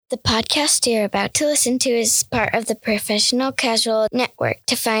The podcast you're about to listen to is part of the Professional Casual Network.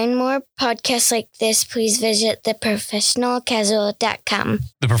 To find more podcasts like this, please visit theprofessionalcasual.com.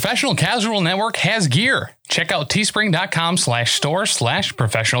 The Professional Casual Network has gear. Check out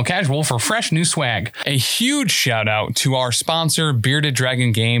teespring.com/store/professionalcasual for fresh new swag. A huge shout out to our sponsor,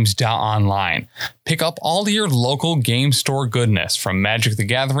 BeardedDragonGames.online. Pick up all your local game store goodness from Magic the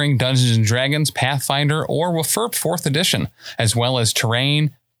Gathering, Dungeons & Dragons, Pathfinder, or WFRP 4th Edition, as well as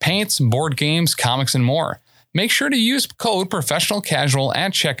terrain, paints, board games, comics, and more. Make sure to use code Professional Casual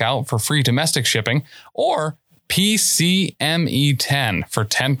at checkout for free domestic shipping or PCME10 for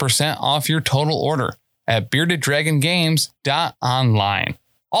 10% off your total order at BeardedDragonGames.online.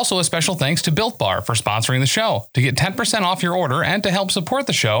 Also, a special thanks to Built Bar for sponsoring the show. To get 10% off your order and to help support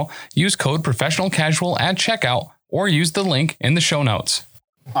the show, use code Professional Casual at checkout or use the link in the show notes.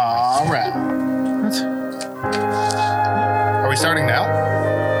 All right. What? Are we starting now?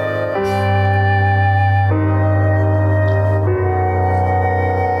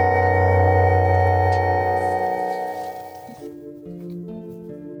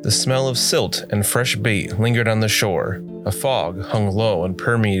 The smell of silt and fresh bait lingered on the shore. A fog hung low and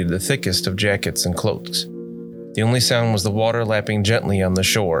permeated the thickest of jackets and cloaks. The only sound was the water lapping gently on the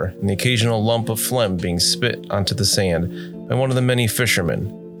shore and the occasional lump of phlegm being spit onto the sand by one of the many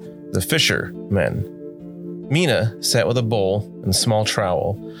fishermen. The fishermen. Mina sat with a bowl and small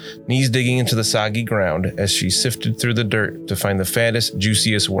trowel, knees digging into the soggy ground as she sifted through the dirt to find the fattest,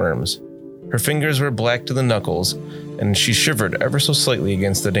 juiciest worms. Her fingers were black to the knuckles, and she shivered ever so slightly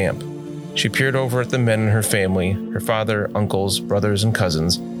against the damp. She peered over at the men in her family, her father, uncles, brothers, and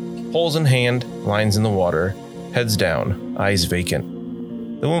cousins, poles in hand, lines in the water, heads down, eyes vacant.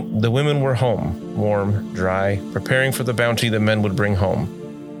 The women were home, warm, dry, preparing for the bounty the men would bring home.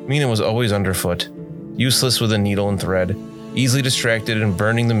 Mina was always underfoot, useless with a needle and thread, easily distracted and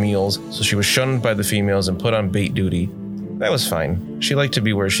burning the meals, so she was shunned by the females and put on bait duty. That was fine. She liked to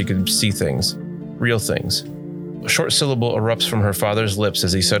be where she could see things. Real things. A short syllable erupts from her father's lips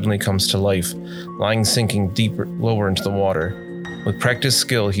as he suddenly comes to life, lying sinking deeper, lower into the water. With practiced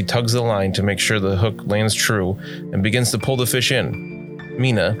skill, he tugs the line to make sure the hook lands true and begins to pull the fish in.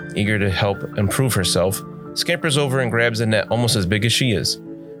 Mina, eager to help and prove herself, scampers over and grabs a net almost as big as she is.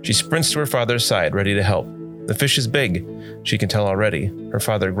 She sprints to her father's side, ready to help. The fish is big, she can tell already, her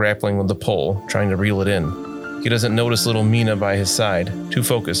father grappling with the pole, trying to reel it in. He doesn't notice little Mina by his side, too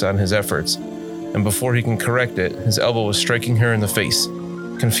focused on his efforts, and before he can correct it, his elbow is striking her in the face.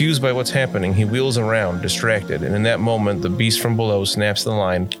 Confused by what's happening, he wheels around, distracted, and in that moment, the beast from below snaps the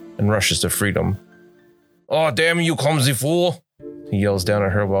line and rushes to freedom. "Oh, damn you, clumsy fool!" he yells down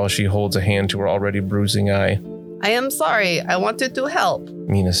at her while she holds a hand to her already bruising eye. "I am sorry. I wanted to help,"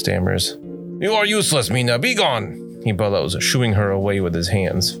 Mina stammers. "You are useless, Mina. Be gone!" he bellows, shooing her away with his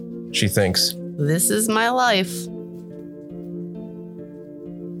hands. She thinks, "This is my life."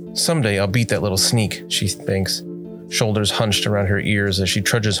 "Someday I'll beat that little sneak," she thinks, shoulders hunched around her ears as she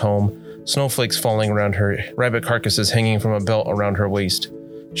trudges home, snowflakes falling around her, rabbit carcasses hanging from a belt around her waist.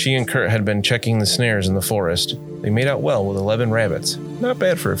 She and Kurt had been checking the snares in the forest. They made out well with 11 rabbits. Not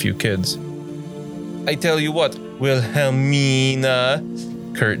bad for a few kids. "I tell you what, Wilhelmina,"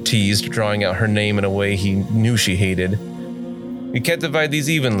 Kurt teased, drawing out her name in a way he knew she hated. "We can't divide these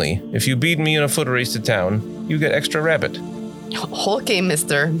evenly. If you beat me in a foot race to town, you get extra rabbit." "Okay,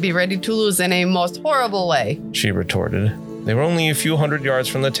 mister. Be ready to lose in a most horrible way," she retorted. They were only a few hundred yards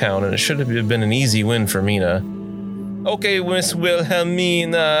from the town, and it should have been an easy win for Mina. "Okay, Miss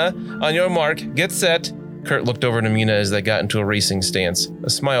Wilhelmina. On your mark, get set." Kurt looked over to Mina as they got into a racing stance. A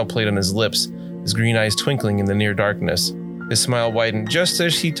smile played on his lips, his green eyes twinkling in the near darkness. His smile widened just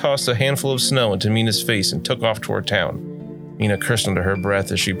as he tossed a handful of snow into Mina's face and took off toward town. Mina cursed under her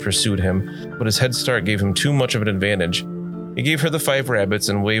breath as she pursued him, but his head start gave him too much of an advantage. He gave her the 5 rabbits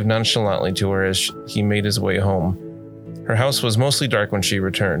and waved nonchalantly to her as he made his way home. Her house was mostly dark when she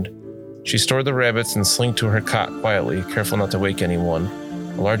returned. She stored the rabbits and slinked to her cot quietly, careful not to wake anyone.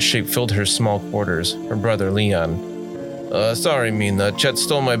 A large shape filled her small quarters, her brother Leon. Sorry, Mina. Chet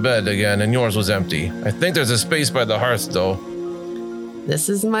stole my bed again and yours was empty. I think there's a space by the hearth, though." "This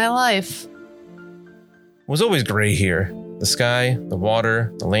is my life." It was always gray here. The sky, the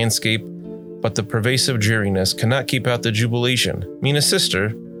water, the landscape, but the pervasive dreariness cannot keep out the jubilation. Mina's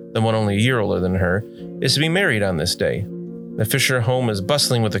sister, the one only a year older than her, is to be married on this day. The Fisher home is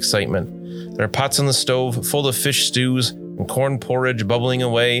bustling with excitement. There are pots on the stove full of fish stews and corn porridge bubbling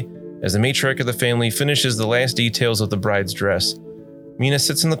away as the matriarch of the family finishes the last details of the bride's dress. Mina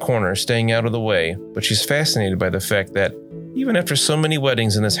sits in the corner, staying out of the way, but she's fascinated by the fact that, even after so many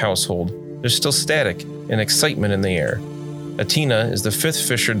weddings in this household, there's still static and excitement in the air. Atina is the 5th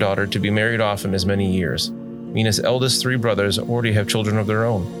Fisher daughter to be married off in as many years. Mina's eldest 3 brothers already have children of their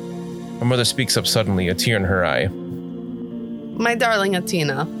own. Her mother speaks up suddenly, a tear in her eye. My darling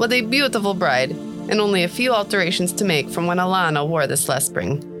Atina, what a beautiful bride, and only a few alterations to make from when Alana wore this last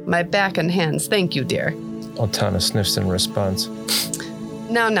spring. My back and hands, thank you, dear. Altana sniffs in response.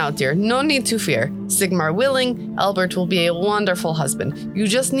 Now, dear, no need to fear. Sigmar willing, Albert will be a wonderful husband. You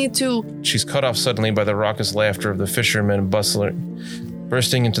just need to... She's cut off suddenly by the raucous laughter of the fishermen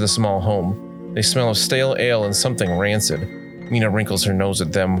bursting into the small home. They smell of stale ale and something rancid. Mina wrinkles her nose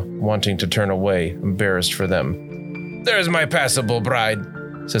at them, wanting to turn away, embarrassed for them. There's my passable bride,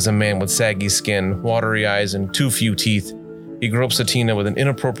 says a man with saggy skin, watery eyes, and too few teeth. He gropes Atina with an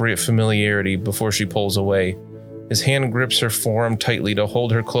inappropriate familiarity before she pulls away. His hand grips her forearm tightly to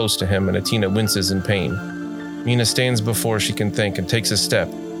hold her close to him, and Atina winces in pain. Mina stands before she can think and takes a step,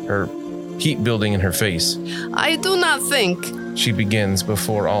 her heat building in her face. I do not think... She begins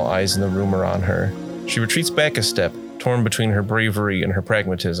before all eyes in the room are on her. She retreats back a step, torn between her bravery and her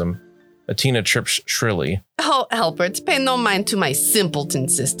pragmatism. Atina chirps shrilly. Oh, Albert, pay no mind to my simpleton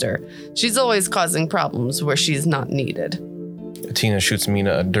sister. She's always causing problems where she's not needed. Atina shoots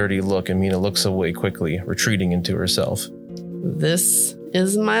Mina a dirty look, and Mina looks away quickly, retreating into herself. This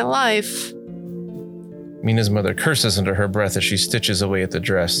is my life. Mina's mother curses under her breath as she stitches away at the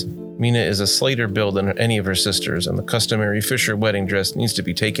dress. Mina is a slighter build than any of her sisters, and the customary Fisher wedding dress needs to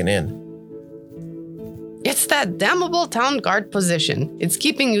be taken in. It's that damnable town guard position. It's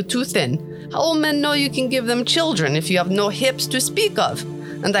keeping you too thin. How will men know you can give them children if you have no hips to speak of?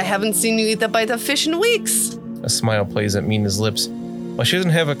 And I haven't seen you eat a bite of fish in weeks. A smile plays at Mina's lips. While she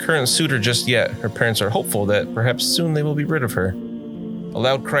doesn't have a current suitor just yet, her parents are hopeful that perhaps soon they will be rid of her. A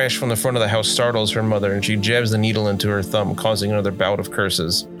loud crash from the front of the house startles her mother, and she jabs the needle into her thumb, causing another bout of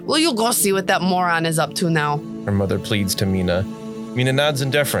curses. Will you go see what that moron is up to now? Her mother pleads to Mina. Mina nods in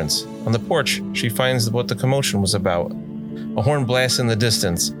deference. On the porch, she finds what the commotion was about. A horn blasts in the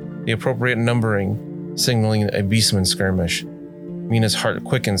distance, the appropriate numbering, signaling a beastman skirmish. Mina's heart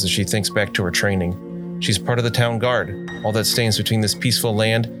quickens as she thinks back to her training. She's part of the town guard, all that stands between this peaceful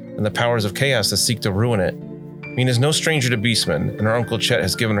land and the powers of chaos that seek to ruin it. Mina's no stranger to beastmen, and her Uncle Chet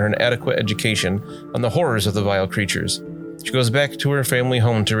has given her an adequate education on the horrors of the vile creatures. She goes back to her family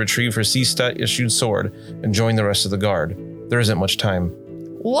home to retrieve her Seastat-issued sword and join the rest of the guard. There isn't much time.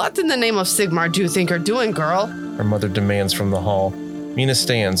 What in the name of Sigmar do you think you're doing, girl? Her mother demands from the hall. Mina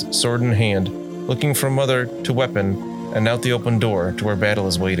stands, sword in hand, looking from mother to weapon and out the open door to where battle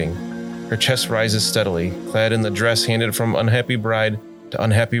is waiting. Her chest rises steadily, clad in the dress handed from unhappy bride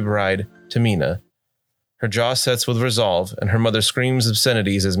to Mina. Her jaw sets with resolve, and her mother screams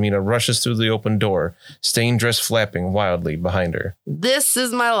obscenities as Mina rushes through the open door, stained dress flapping wildly behind her. This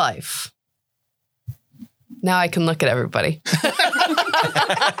is my life. Now I can look at everybody. That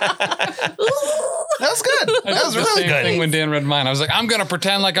was good. That was really good. Thing when Dan read mine, I was like, I'm going to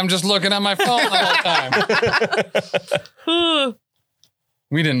pretend like I'm just looking at my phone the whole time.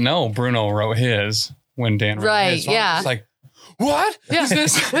 We didn't know Bruno wrote his when Dan wrote his. So yeah. It's like, what? Yeah. Is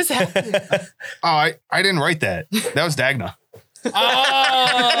this? What's happening? Oh, I didn't write that. That was Dagna.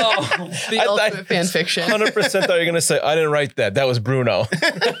 Oh! The ultimate fan fiction. 100% thought you were going to say, I didn't write that. That was Bruno.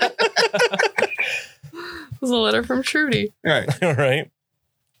 It was a letter from Trudy. Right. Right.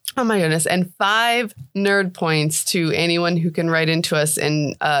 Oh my goodness. And 5 nerd points to anyone who can write into us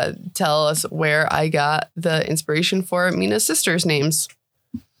and tell us where I got the inspiration for Mina's sisters' names.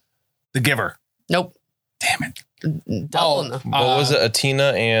 The Giver. Nope. Damn it. Double no. What was it?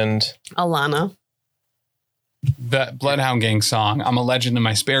 Atina and... Alana. The Bloodhound Gang song, I'm a Legend in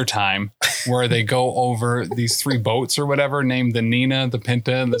My Spare Time, where they go over these 3 boats or whatever, named the Nina, the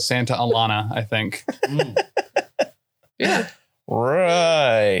Pinta, and the Santa Alana, I think. Yeah.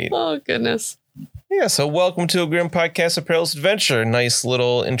 Right. Oh, goodness. Yeah, so welcome to a Grim Podcast of Perilous Adventure. Nice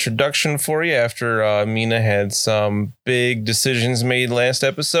little introduction for you after Mina had some big decisions made last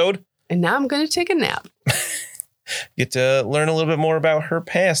episode. And now I'm going to take a nap. Get to learn a little bit more about her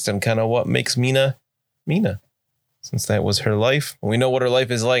past and kind of what makes Mina, since that was her life. We know what her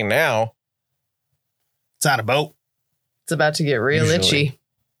life is like now. It's on a boat. It's about to get real Usually. itchy.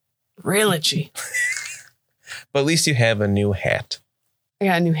 Real itchy. But at least you have a new hat. I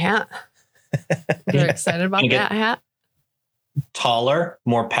got a new hat. You're excited about You that get- hat? Taller,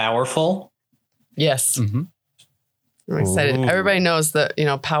 more powerful. Yes. Mm-hmm. I'm excited. Ooh. Everybody knows that,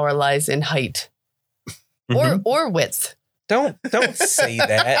 power lies in height or width. Don't say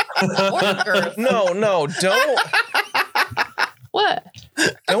that. Or girth. No, don't. What?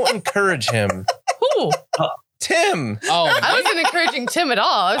 Don't encourage him. Who? Tim. Oh, I wasn't encouraging Tim at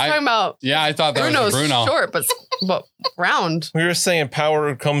all. I was talking about yeah, I thought that Bruno's was Bruno. short, but But round. We were saying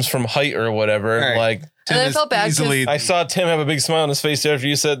power comes from height or whatever. Right. Like, And I is felt bad 'cause easily- I saw Tim have a big smile on his face after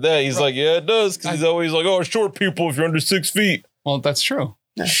you said that. He's like, yeah, it does. Because he's always like, oh, short people if you're under 6 feet. Well, that's true.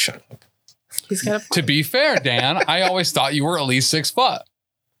 Shut up. He's got a To be fair, Dan, I always thought you were at least 6 foot.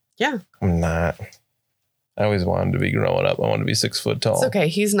 I'm not. I always wanted to be growing up. I wanted to be 6 foot tall. It's okay.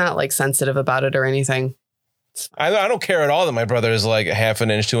 He's not like sensitive about it or anything. I don't care at all that my brother is like a half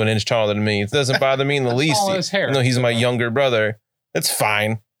an inch to an inch taller than me. It doesn't bother me in the least. All his hair. Even though he's my younger brother. It's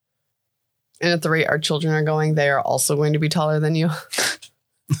fine. And at the rate our children are going, they are also going to be taller than you.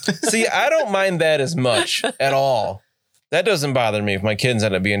 See, I don't mind that as much at all. That doesn't bother me if my kids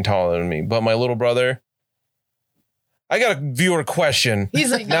end up being taller than me. But my little brother, I got a viewer question.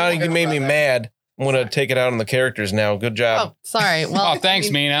 He's like, Now you made me mad. I'm going to take it out on the characters now. Good job. Oh, sorry. Well, Oh, thanks,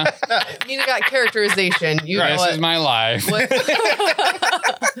 Mina. Mina got characterization. You know This what? is my life.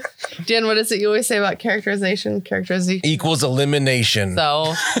 Jen, what is it you always say about characterization? Characterization. Equals elimination.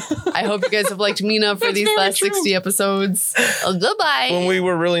 So I hope you guys have liked Mina for these last 60 episodes. Goodbye. When we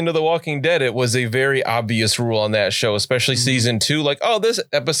were really into The Walking Dead, it was a very obvious rule on that show, especially season 2. Like, oh, this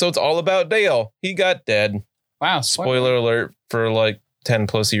episode's all about Dale. He got dead. Wow. Spoiler alert for like 10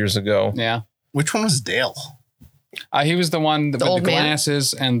 plus years ago. Yeah. Which one was Dale? He was the one with the old man?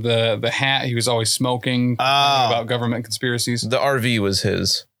 glasses and the hat. He was always smoking about government conspiracies. The RV was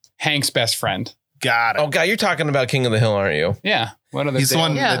his. Hank's best friend. Got it. Oh, God, you're talking about King of the Hill, aren't you? Yeah. What other He's the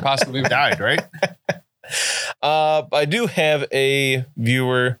one Yeah. that possibly died, right? I do have a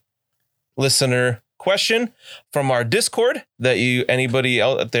viewer listener question from our Discord that anybody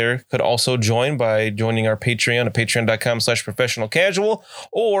out there could also join by joining our Patreon at patreon.com/professionalcasual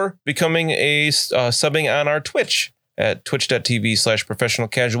or becoming a subbing on our Twitch at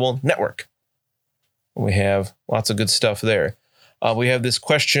twitch.tv/professionalcasualnetwork. We have lots of good stuff there. We have this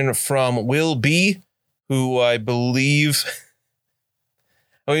question from Will B, who I believe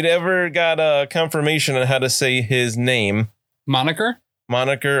we never got a confirmation on how to say his name. Moniker?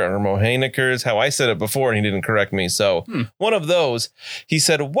 Moniker or Mohaniker is how I said it before, and he didn't correct me. So one of those, he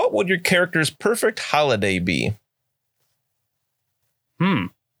said, what would your character's perfect holiday be?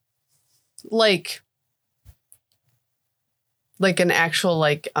 Like an actual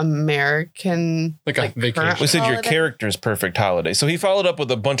like American Like a vacation. current We said your holiday? character's perfect holiday. So he followed up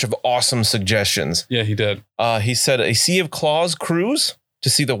with a bunch of awesome suggestions. Yeah, he did. He said a Sea of Claws cruise to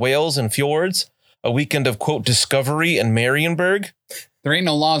see the whales and fjords, a weekend of, quote, discovery in Marienburg, There ain't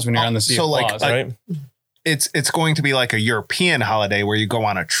no laws when you're on the Sea so of like, Claws. right? It's going to be like a European holiday where you go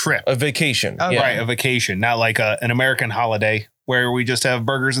on a trip. A vacation. Oh, yeah. Right, a vacation, not like an American holiday where we just have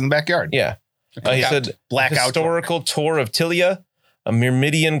burgers in the backyard. Yeah. He said Blackout historical tour of Tilia, a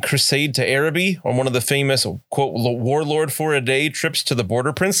Myrmidian crusade to Araby, or one of the famous, quote, warlord for a day trips to the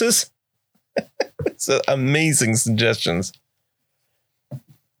border princes. It's amazing suggestions.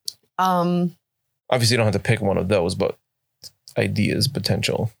 Obviously, you don't have to pick one of those, but ideas,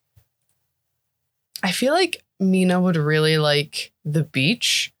 potential. I feel like Mina would really like the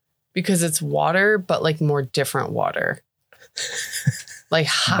beach because it's water, but like more different water. Like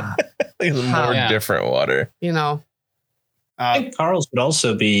hot, Like more Yeah. different water. you know. I think Carl's would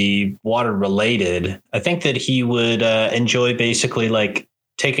also be water related. I think that he would enjoy basically like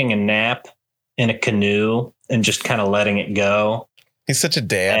taking a nap in a canoe and just kind of letting it go. He's such a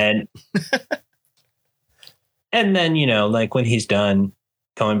dad. And then, you know, like when he's done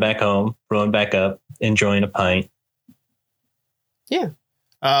coming back home, rowing back up, enjoying a pint.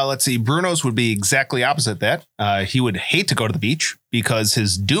 Let's see. Bruno's would be exactly opposite that. He would hate to go to the beach because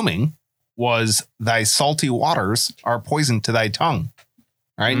his dooming was thy salty waters are poison to thy tongue.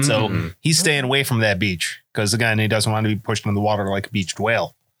 All right. So he's staying away from that beach because, again, he doesn't want to be pushed in the water like a beached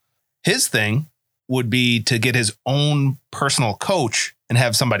whale. His thing would be to get his own personal coach and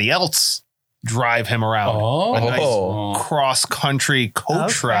have somebody else drive him around. Oh, A nice oh. cross-country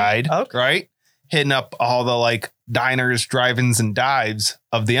coach Okay, ride, okay. right? Hitting up all the like diners, drive-ins, and dives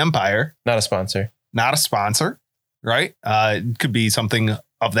of the empire. Not a sponsor. Not a sponsor, right? It could be something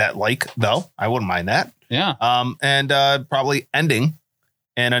of that like, though. I wouldn't mind that. Yeah. And probably ending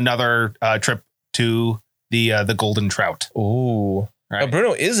in another trip to the Golden Trout. Ooh. Right.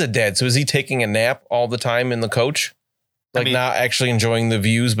 Bruno is a dad. So is he taking a nap all the time in the coach? Like not actually enjoying the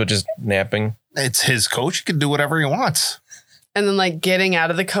views, but just napping? It's his coach. He can do whatever he wants. And then like getting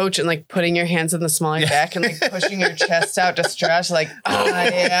out of the coach and like putting your hands in the small of your back and like pushing your chest out to stretch. Like, oh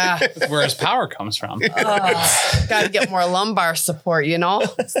yeah, That's where his power comes from. got to get more lumbar support, you know?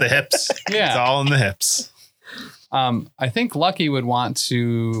 It's the hips. It's Yeah. all in the hips. I think Lucky would want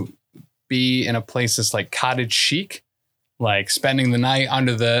to be in a place that's like cottage chic, like spending the night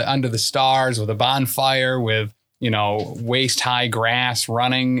under the stars with a bonfire with waist high grass,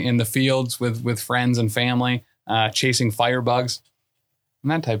 running in the fields with friends and family, chasing firebugs,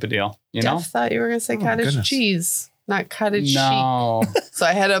 and that type of deal. You know? I thought you were going to say cottage cheese, not cottage chic. No. So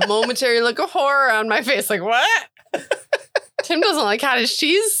I had a momentary look of horror on my face. Like, what? Tim doesn't like cottage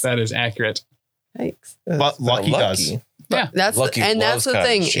cheese? That is accurate. Thanks. But Lucky does. Yeah. That's Lucky that's the loves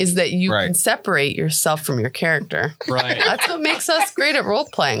thing cottage is that you Right. can separate yourself from your character. Right. That's what makes us great at role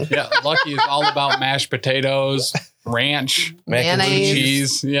playing. Yeah. Lucky is all about mashed potatoes, ranch, Mac and Mayonnaise.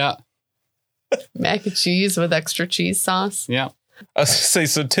 cheese. Yeah. Mac and cheese with extra cheese sauce. Yeah. I was gonna say,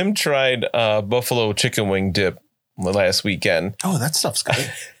 so Tim tried buffalo chicken wing dip last weekend Oh, that stuff's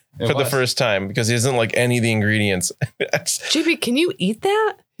good. for the first time because he doesn't like any of the ingredients. JP, can you eat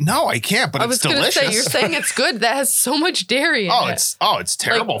that? No, I can't, but I it's was going to delicious. say, you're saying it's good. That has so much dairy in it. it's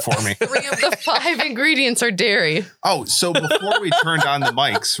terrible for me. 3 of the 5 ingredients are dairy. Oh, so before we turned on the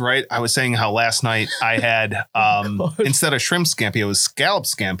mics, right? I was saying how last night I had instead of shrimp scampi, it was scallop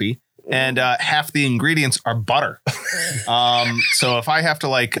scampi, and half the ingredients are butter. So if I have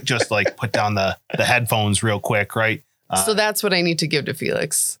to just put down the headphones real quick, right? So that's what I need to give to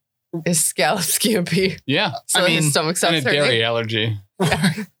Felix is scallop scampi. Yeah. So his stomach And stops a hurting. dairy allergy.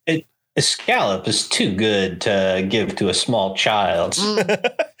 A scallop is too good to give to a small child.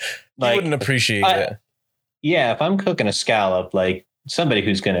 I wouldn't appreciate it. Yeah, if I'm cooking a scallop, like somebody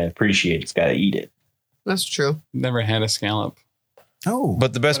who's going to appreciate it's got to eat it. That's true. Never had a scallop. Oh,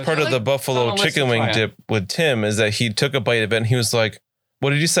 But the best But part I of the like- buffalo let's chicken wing try it. dip with Tim is that he took a bite of it and he was like, "What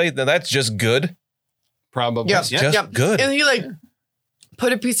did you say? Now that's just good. Probably. Yeah. That's just good." And he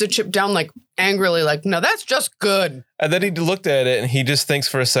put a piece of chip down angrily, no, that's just good. And then he looked at it and he just thinks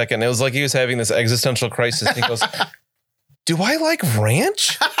for a second. It was like he was having this existential crisis. And he goes, "Do I like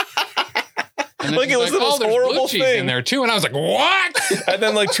ranch?" And then Like, she's it was the most there's blue horrible cheese thing. in there too. And I was like, what? And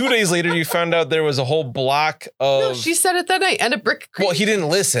then 2 days later, you found out there was a whole block of. No, she said it that night. And a brick of cream. Well, he didn't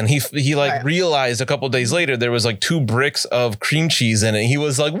listen. He Right. realized a couple days later there was 2 bricks of cream cheese in it. He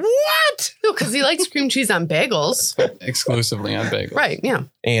was like, "What?" No, because he likes cream cheese on bagels. Exclusively on bagels. Right, yeah.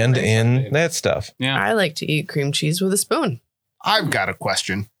 And in that stuff. Yeah. I like to eat cream cheese with a spoon. I've got a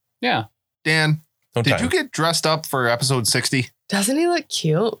question. Yeah. Dan, No did time. you get dressed up for episode 60? Doesn't he look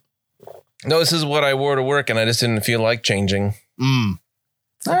cute? No, this is what I wore to work, and I just didn't feel like changing. Mm.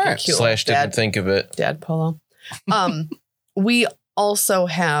 It's like a Alright. cute Slash little didn't think of it. dad polo. We also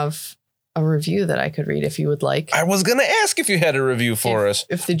have a review that I could read if you would like. I was gonna ask if you had a review for us.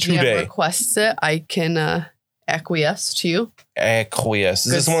 If the GM today. requests it, I can acquiesce to you. Acquiesce.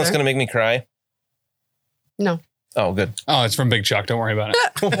 Is Good, this the one that's sir. gonna make me cry? No. Oh, good. Oh, it's from Big Chuck. Don't worry about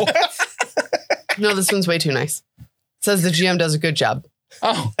it. What? No, this one's way too nice. It says the GM does a good job.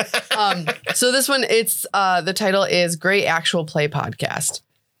 Oh, So this one, it's the title is Great Actual Play Podcast.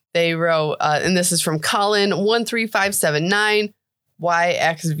 They wrote, and this is from Colin 13579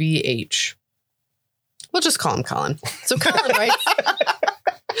 YXVH. We'll just call him Colin. So Colin writes,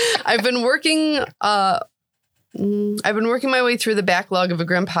 I've been working my way through the backlog of a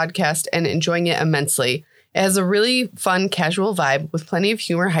Grim podcast and enjoying it immensely. It has a really fun, casual vibe with plenty of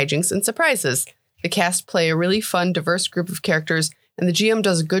humor, hijinks, and surprises. The cast play a really fun, diverse group of characters, and the GM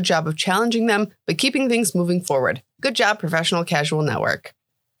does a good job of challenging them, but keeping things moving forward. Good job, Professional Casual Network.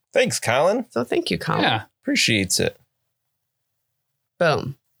 Thanks, Colin. So thank you, Colin. yeah. Appreciates it.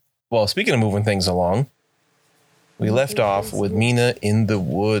 Boom. Well, speaking of moving things along, we left off with Mina in the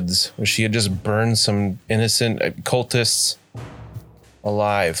woods, where she had just burned some innocent cultists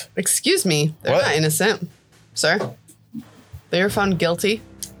alive. Excuse me. They're What? not innocent, sir. They were found guilty.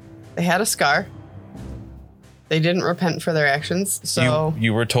 They had a scar. They didn't repent for their actions. So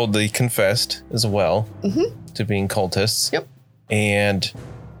You were told they confessed as well to being cultists. Yep. And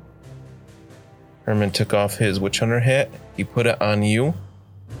Herman took off his witch hunter hat. He put it on you.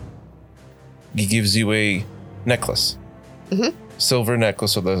 He gives you a necklace. Silver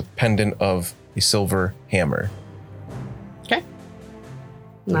necklace with a pendant of a silver hammer. okay.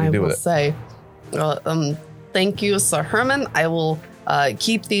 What do I you do will with it? say, thank you, Sir Herman. I will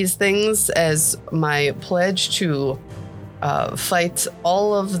keep these things as my pledge to fight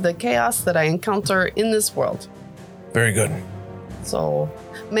all of the chaos that I encounter in this world. Very good. So,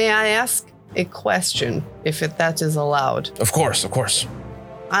 may I ask a question, if that is allowed? Of course, of course.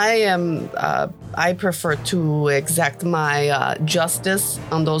 I prefer to exact my justice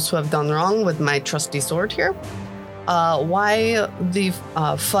on those who have done wrong with my trusty sword here. Why the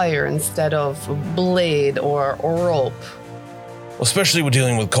fire instead of blade or rope? Especially when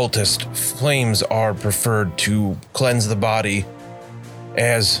dealing with cultists, flames are preferred to cleanse the body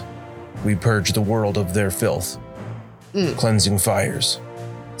as we purge the world of their filth. Cleansing fires.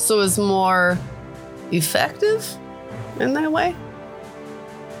 So is more effective? in that way?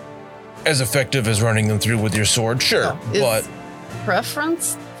 As effective as running them through with your sword, sure. Is But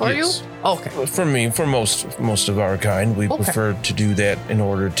preference for Yes. you? Okay. for me, for most of our kind, we Okay. prefer to do that in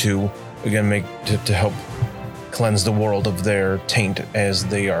order to, again, to help cleanse the world of their taint as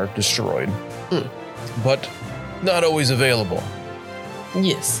they are destroyed. But not always available.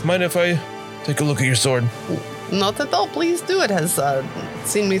 Yes. Mind if I take a look at your sword? Not at all. Please do. It has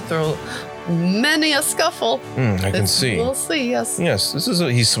seen me through many a scuffle. I can see. We'll see, yes. Yes,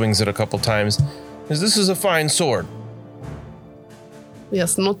 he swings it a couple times. This is a fine sword.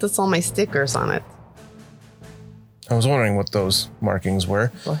 Yes, notice all my stickers on it. I was wondering what those markings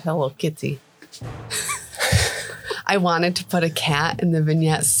were. Oh, Hello Kitty. I wanted to put a cat in the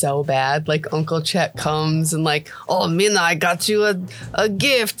vignette so bad. Like Uncle Chet comes and like, oh, Mina, I got you a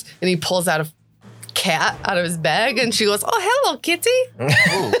gift. And he pulls out a cat out of his bag and she goes, oh, hello, Kitty.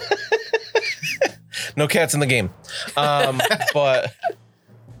 Ooh. No cats in the game. But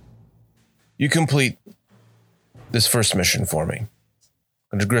you complete this first mission for me.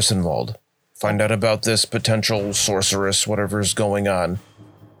 Go to Grissenwald. Find out about this potential sorceress, whatever's going on.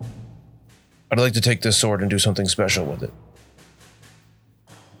 I'd like to take this sword and do something special with it.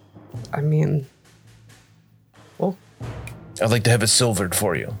 I mean, I'd like to have it silvered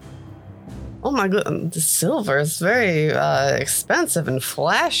for you. oh my god, the silver is very expensive and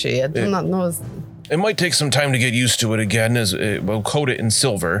flashy. I do not know. It might take some time to get used to it again, as we'll coat it in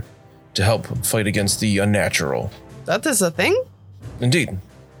silver to help fight against the unnatural. That is a thing? Indeed.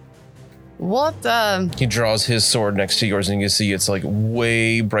 What? He draws his sword next to yours, and you see it's like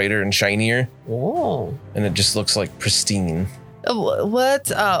way brighter and shinier, Oh. and it just looks like pristine. What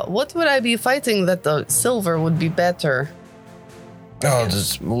would I be fighting that the silver would be better? Oh,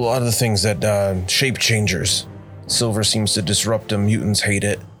 there's a lot of the things that shape changers. Silver seems to disrupt them. Mutants hate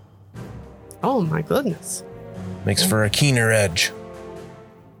it. Oh my goodness. Makes for a keener edge.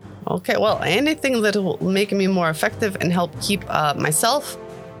 Okay, well, anything that will make me more effective and help keep myself,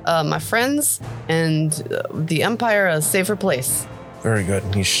 my friends, and the Empire a safer place. Very good.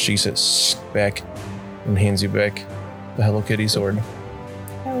 She sits back and hands you back the Hello Kitty sword.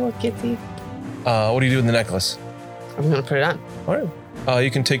 Hello, Kitty. What do you do with the necklace? I'm gonna put it on. All right. You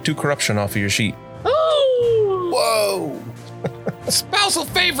can take 2 corruption off of your sheet. Oh! Whoa! Spousal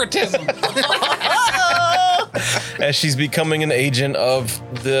favoritism. As she's becoming an agent of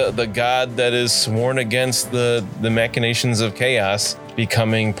the god that is sworn against the machinations of chaos,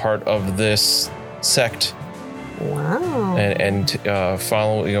 becoming part of this sect, Wow. and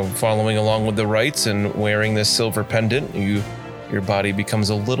following along with the rites and wearing this silver pendant, your body becomes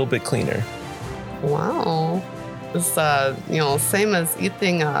a little bit cleaner. Wow. It's same as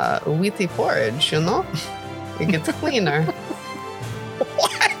eating wheaty porridge, It gets cleaner.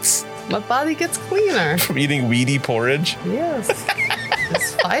 What? My body gets cleaner. From eating weedy porridge? Yes.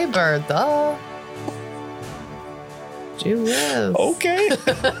 It's fiber, duh. Gee whiz. Okay.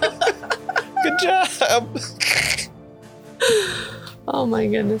 Good job. Oh my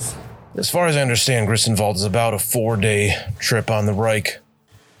goodness. As far as I understand, Grissenwald is about a 4-day trip on the Reich.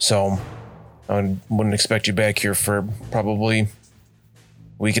 So I wouldn't expect you back here for probably a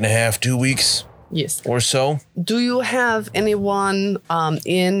week and a half, 2 weeks Yes. or so. Do you have anyone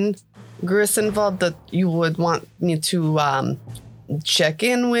in Grissenwald that you would want me to check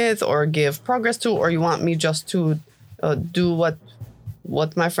in with or give progress to, or you want me just to do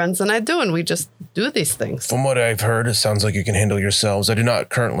what my friends and I do, and we just do these things? From what I've heard, it sounds like you can handle yourselves. I do not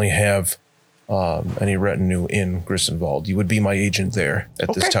currently have any retinue in Grissenwald. You would be my agent there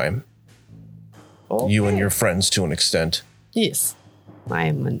at this Okay. time. You and your friends to an extent. Yes, I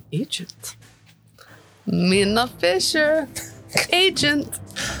am an agent. Mina Fisher, agent.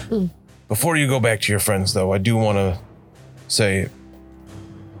 Before you go back to your friends, though, I do want to say,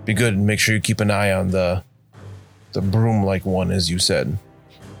 be good and make sure you keep an eye on the broom-like one, as you said.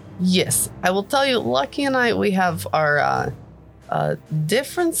 Yes, I will tell you, Lucky and I, we have our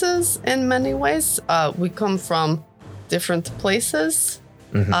differences in many ways. We come from different places,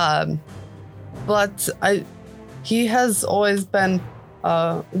 but he has always been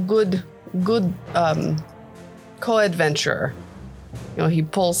a good co-adventurer. He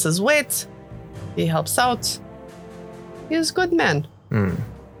pulls his weight, he helps out. He's a good man.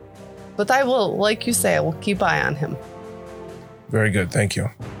 But I will, like you say, I will keep eye on him. Very good, thank you.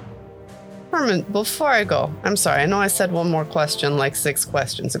 Herman, before I go, I'm sorry, I know I said one more question like 6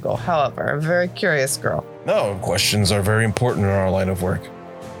 questions ago. However, I'm a very curious girl. No, questions are very important in our line of work.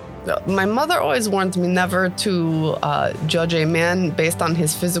 My mother always warned me never to judge a man based on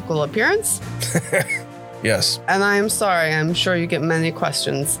his physical appearance. Yes. And I am sorry. I'm sure you get many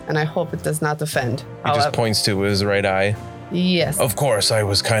questions, and I hope it does not offend. He just points to his right eye. Yes. Of course, I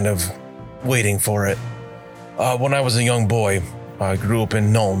was kind of waiting for it. When I was a young boy, I grew up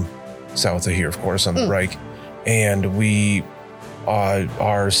in Nuln, south of here, of course, on the Reich. And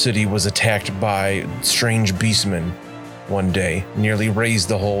our city was attacked by strange beastmen one day, nearly razed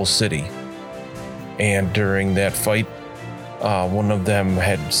the whole city. And during that fight, one of them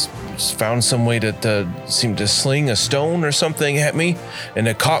had found some way to seem to sling a stone or something at me, and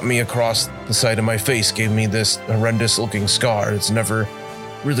it caught me across the side of my face, gave me this horrendous looking scar. It's never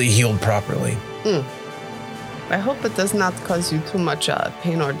really healed properly. I hope it does not cause you too much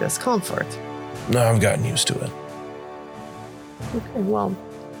pain or discomfort. No, I've gotten used to it. Okay, well,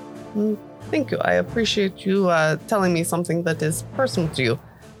 thank you. I appreciate you telling me something that is personal to you.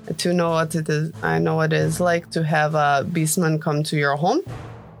 To know what it is, I know what it is like to have a beastman come to your home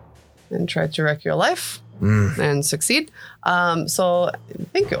and try to wreck your life and succeed. So,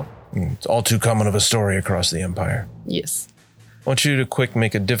 thank you. It's all too common of a story across the Empire. Yes. I want you to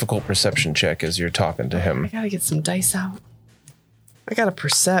make a difficult perception check as you're talking to I him. gotta get some dice out. I gotta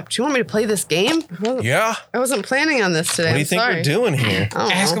percept. You want me to play this game? Yeah? I wasn't planning on this today. What do you think we're doing here?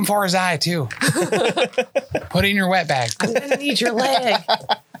 Ask him for his eye, too. Put it in your wet bag. I'm gonna need your leg.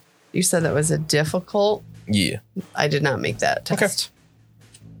 You said that was a difficult. Yeah. I did not make that test.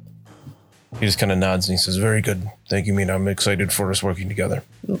 He just kind of nods and he says, very good. Thank you, Mina. I'm excited for us working together.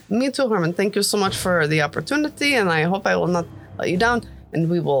 Me too, Herman. Thank you so much for the opportunity, and I hope I will not let you down, and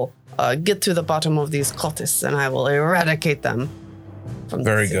we will get to the bottom of these cultists, and I will eradicate them from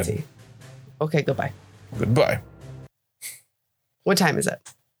Very the city. good. Okay, goodbye. Goodbye. What time is it?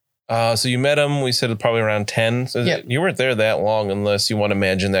 So you met him, we said probably around 10. So Yep. You weren't there that long unless you want to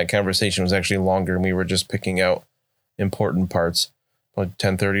imagine that conversation was actually longer and we were just picking out important parts. Like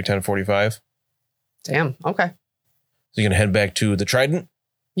 10:30, 10:45. Damn. Okay. So you're going to head back to the Trident?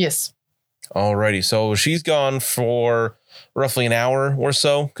 Yes. Alrighty. So she's gone for roughly an hour or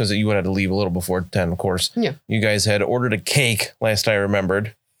so because you had to leave a little before 10, of course. Yeah. You guys had ordered a cake, last I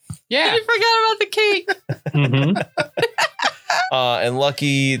remembered. Yeah. I forgot about the cake. Mm-hmm. And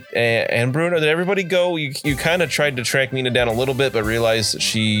Lucky and Bruno, did everybody go? You kind of tried to track Mina down a little bit, but realized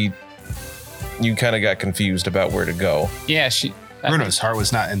that you kind of got confused about where to go. Yeah, Bruno's heart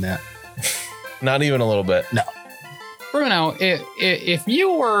was not in that. Not even a little bit. No. Bruno, if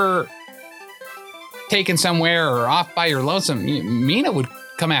you were taken somewhere or off by your lonesome, Mina would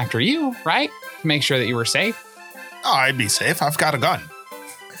come after you, right? To make sure that you were safe. Oh, I'd be safe. I've got a gun.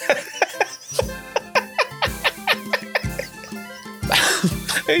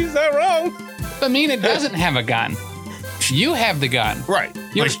 He's not wrong. But Mina doesn't have a gun. You have the gun. Right.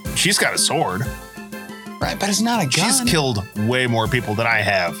 You're- But she's got a sword. Right, but it's not a gun. She's killed way more people than I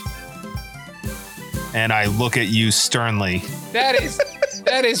have. And I look at you sternly. That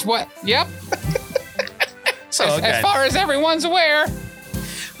is what, yep. So As far as everyone's aware.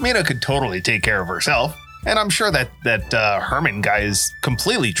 Mina could totally take care of herself. And I'm sure that Herman guy is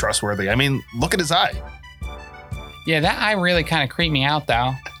completely trustworthy. I mean, look at his eye. Yeah, that eye really kind of creeped me out,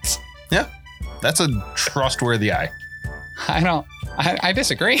 though. Yeah, that's a trustworthy eye. I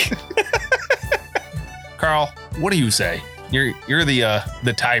disagree. Carl, what do you say? You're the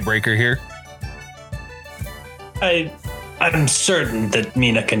tiebreaker here. I'm certain that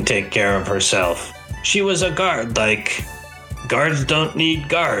Mina can take care of herself. She was a guard. Like, guards don't need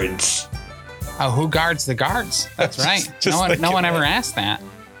guards. Oh, who guards the guards? That's right. Just No one ever asked that.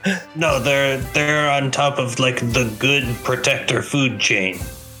 No, they're on top of like the good protector food chain.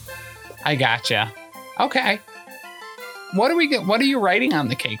 I gotcha. Okay. What are you writing on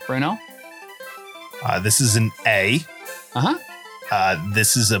the cake, Bruno? This is an A. Uh-huh.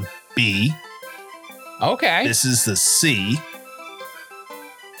 This is a B. Okay. This is the C.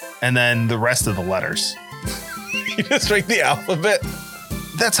 And then the rest of the letters. You just write the alphabet.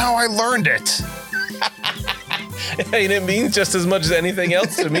 That's how I learned it. And it means just as much as anything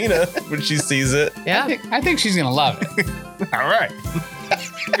else to Mina when she sees it. Yeah. I think she's gonna love it. All right.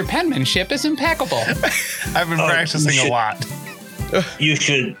 Your penmanship is impeccable. I've been practicing a lot. You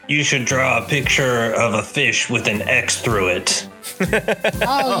should draw a picture of a fish with an X through it.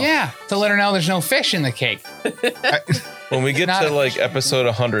 Oh yeah, to let her know there's no fish in the cake. When we get Not to a- like episode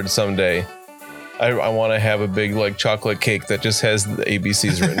 100 someday, I want to have a big like chocolate cake that just has the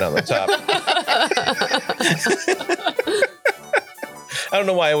ABCs written on the top. I don't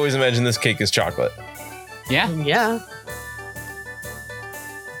know why I always imagine this cake is chocolate. Yeah. Yeah.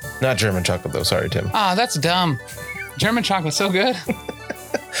 Not German chocolate though. Sorry, Tim. Oh, that's dumb. German chocolate's so good.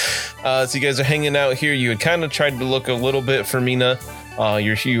 So you guys are hanging out here. You had kind of tried to look a little bit for Mina.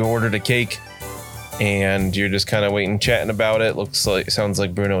 You ordered a cake, and you're just kind of waiting, chatting about it. Sounds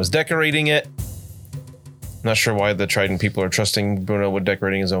like Bruno is decorating it. Not sure why the Trident people are trusting Bruno with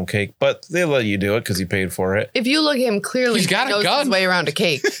decorating his own cake, but they let you do it because he paid for it. If you look at him clearly, He's got he a knows gun. his way around a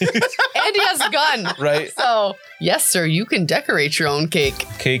cake. And he has a gun. Right. So, yes, sir, you can decorate your own cake.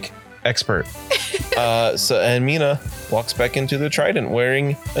 Cake expert. And Mina walks back into the Trident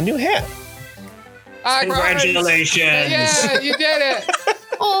wearing a new hat. Congratulations. Yeah, you did it.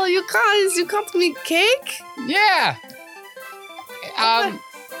 Oh, you guys, you got me cake? Yeah.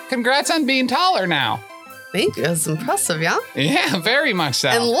 Congrats on being taller now. Thank you. It's impressive, yeah? Yeah, very much so.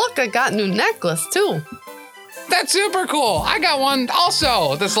 And look, I got a new necklace, too. That's super cool. I got one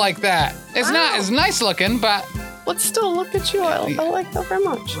also that's like that. It's not as nice looking, but But still, look at you. I like that very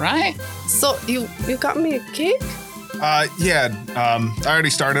much. right? So, you got me a cake? I already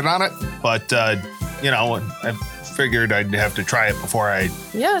started on it, but I figured I'd have to try it before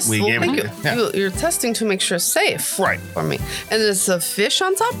Yes. we gave thank it. you. Yeah. You're testing to make sure it's safe. Right. For me. And there's a fish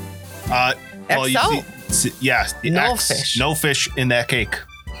on top? Well, XL? Yeah, the No X, fish. no fish in that cake.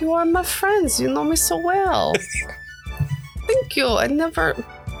 You are my friends. You know me so well. Thank you.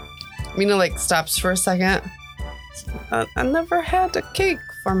 Mina like stops for a second. I never had a cake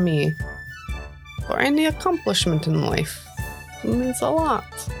for me. For any accomplishment in life. It means a lot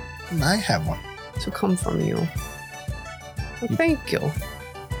I have one. to come from you. Well, thank you.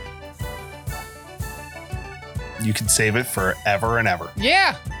 You can save it forever and ever.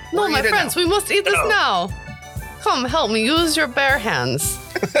 Yeah. No, Or my eat it friends, now. we must eat this now. Come, help me. Use your bare hands.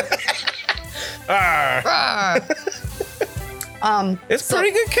 Rawr. It's So-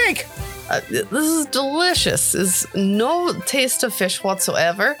 pretty good cake. This is delicious. Is no taste of fish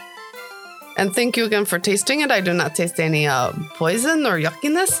whatsoever. And thank you again for tasting it. I do not taste any poison or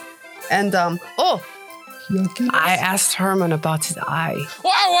yuckiness. And I asked Herman about his eye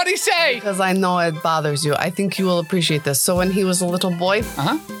Wow, what'd he say? because I know it bothers you. I think you will appreciate this. So when he was a little boy,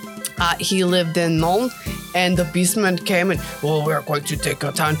 he lived in Nuln, and the beastmen came and, we're going to take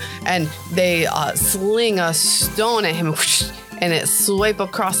a town. And they sling a stone at him, and it swipe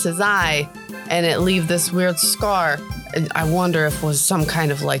across his eye, and it leave this weird scar. And I wonder if it was some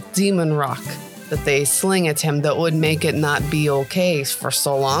kind of like demon rock that they sling at him that would make it not be okay for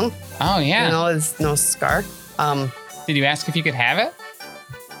so long. Oh, yeah. You know, it's no scar. Did you ask if you could have it?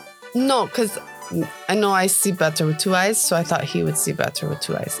 No, because I know I see better with two eyes, so I thought he would see better with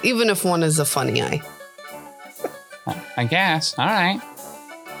two eyes, even if one is a funny eye. I guess. All right.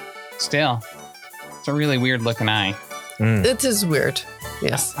 Still, it's a really weird looking eye. It is weird.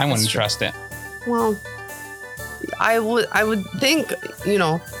 Yes. I wouldn't that's true. trust it. Well, I would think,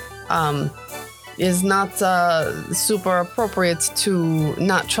 is not super appropriate to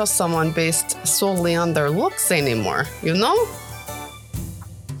not trust someone based solely on their looks anymore, you know?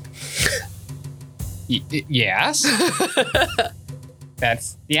 Yes.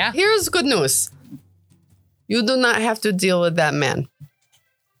 That's, yeah. Here's good news. You do not have to deal with that man.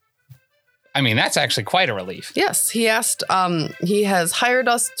 I mean, that's actually quite a relief. Yes, he asked, he has hired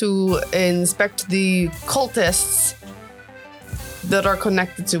us to inspect the cultists that are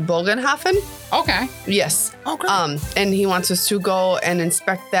connected to Bogenhafen. Okay. Yes. Oh, great. And he wants us to go and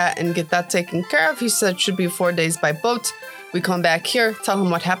inspect that and get that taken care of. He said it should be 4 days by boat. We come back here, tell him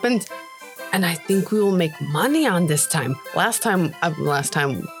what happened, and I think we will make money on this time. Last time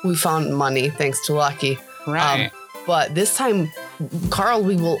we found money thanks to Lucky. Right. But this time, Carl,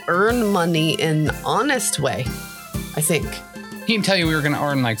 we will earn money in an honest way, I think. He didn't tell you we were going to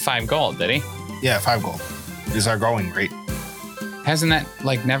earn like 5 gold, did he? Yeah, 5 gold is our going rate. Hasn't that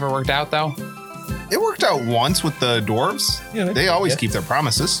like never worked out though? It worked out once with the dwarves. Yeah, They always yeah. keep their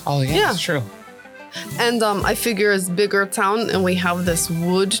promises. Oh, yeah. Yeah. That's true. And I figure it's bigger town and we have this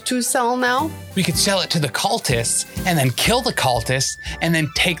wood to sell now. We could sell it to the cultists and then kill the cultists and then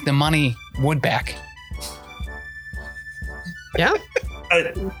take the money wood back. Yeah.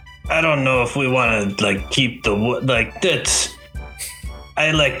 I don't know if we want to like keep the wood like that's.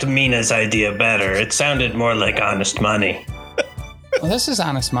 I liked Mina's idea better. It sounded more like honest money. Well, this is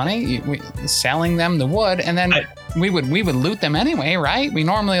honest money. Selling them the wood, and then we would loot them anyway, right? We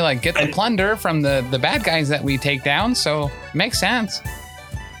normally like get the plunder from the bad guys that we take down, so it makes sense.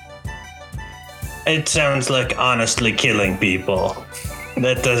 It sounds like honestly killing people.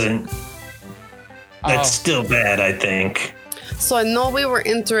 That doesn't. That's still bad, I think. So I know we were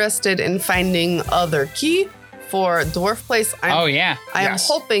interested in finding other key for Dwarf Place. Oh yeah. I am Yes.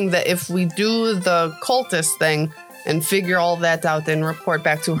 hoping that if we do the cultist thing and figure all that out and report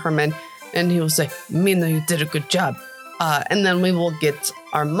back to Herman, and he will say, Mina, you did a good job. And then we will get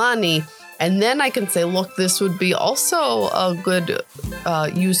our money And then I can say, look, this would be also a good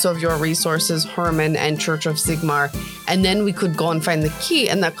use of your resources, Herman and Church of Sigmar. And then we could go and find the key,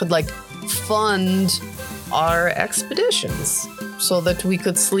 and that could like fund our expeditions so that we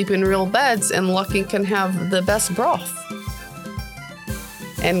could sleep in real beds and Lucky can have the best broth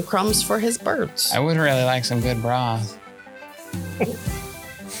and crumbs for his birds. I would really like some good broth.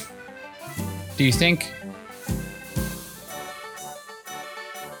 Do you think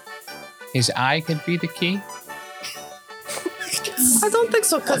his eye could be the key? I don't think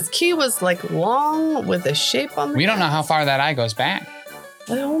so, because key was like long with a shape on the We don't know how far that eye goes back.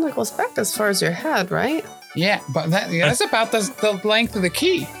 It only goes back as far as your head, right? Yeah, but that's about the length of the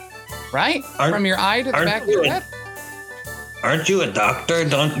key, right? From your eye to the back of your head. Aren't you a doctor?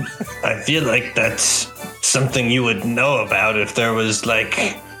 I feel like that's something you would know about if there was like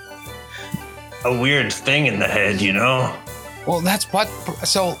a weird thing in the head, you know? Well, that's what.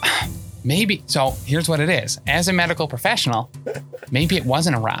 So maybe. So here's what it is. As a medical professional, maybe it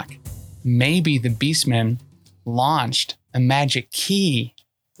wasn't a rock. Maybe the Beastman launched a magic key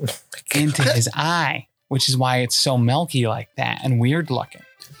into his eye, which is why it's so milky like that and weird looking.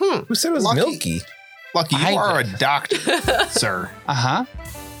 Who said it was milky? Lucky, you are a doctor, sir. Uh-huh.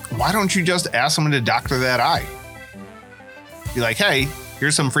 Why don't you just ask someone to doctor that eye? Be like, hey,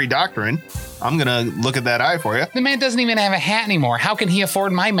 here's some free doctoring. I'm going to look at that eye for you. The man doesn't even have a hat anymore. How can he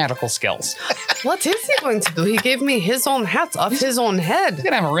afford my medical skills? What is he going to do? He gave me his own hat off his own head. He's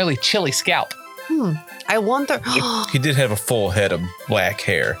going to have a really chilly scalp. I wonder. He did have a full head of black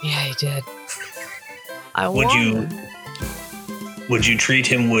hair. Yeah, he did. Would you treat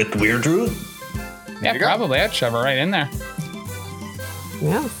him with Weirdroot? Yeah, probably. I'd shove it right in there.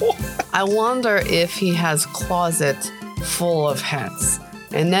 Yeah. I wonder if he has closet full of hats.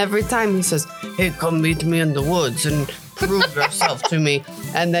 And every time he says, hey, come meet me in the woods and prove yourself to me.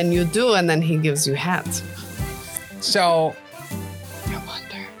 And then you do, and then he gives you hats. So, I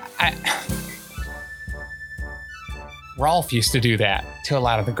wonder. Rolf used to do that to a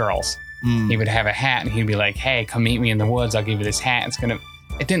lot of the girls. He would have a hat and he'd be like, hey, come meet me in the woods. I'll give you this hat.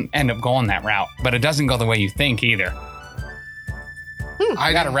 It didn't end up going that route, but it doesn't go the way you think either.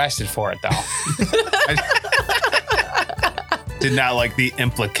 I got arrested for it though. Did not like the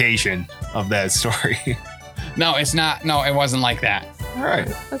implication of that story. No, it's not. No, it wasn't like that. All right.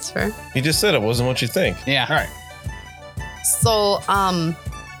 That's fair. He just said it wasn't what you think. Yeah. All right. So,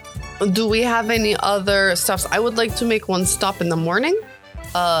 do we have any other stops? I would like to make one stop in the morning.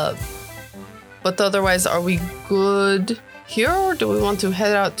 But otherwise, are we good here, or do we want to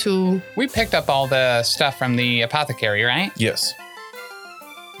head out to... We picked up all the stuff from the apothecary, right? Yes.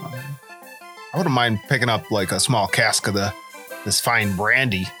 I wouldn't mind picking up like a small cask of this fine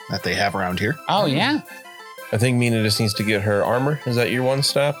brandy that they have around here. Oh, yeah. I think Mina just needs to get her armor. Is that your one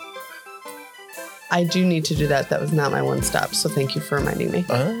stop? I do need to do that. That was not my one stop, so thank you for reminding me.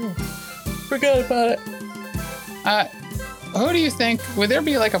 Oh, forgot about it. Who do you think, would there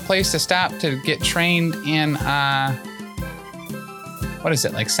be like a place to stop to get trained in, what is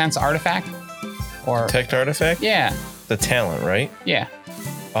it, like sense artifact? Or Detect artifact? Yeah. The talent, right? Yeah.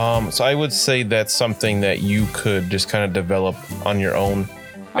 So I would say that's something that you could just kind of develop on your own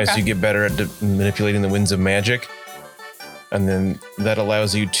as Okay. you get better at manipulating the winds of magic. And then that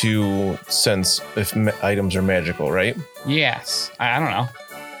allows you to sense if items are magical, right? Yes. I don't know.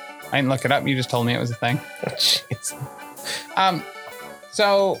 I didn't look it up. You just told me it was a thing. Oh, jeez.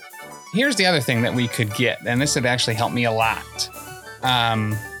 So here's the other thing that we could get, and this would actually help me a lot.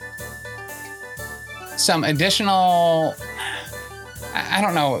 Some additional, I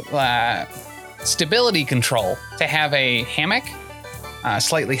don't know, stability control to have a hammock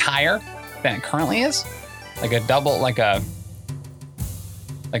slightly higher than it currently is. Like a double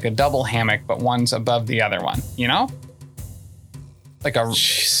hammock, but one's above the other one, you know? Like a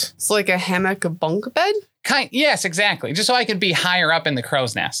Jeez. It's like a hammock, a bunk bed? yes, exactly. Just so I could be higher up in the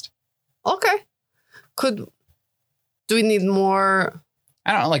crow's nest. Okay. Do we need more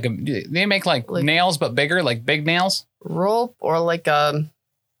I don't know, they make like nails but bigger, like big nails. rope or like a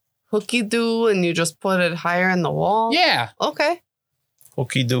hooky do and you just put it higher in the wall? Yeah. Okay.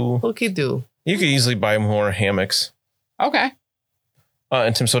 Hooky doo. Hooky do. You could easily buy more hammocks. Okay.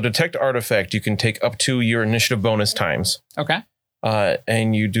 And so detect artifact, you can take up to your initiative bonus times. Okay.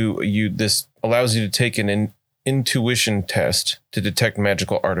 And this allows you to take an intuition test to detect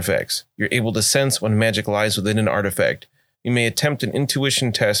magical artifacts. You're able to sense when magic lies within an artifact. You may attempt an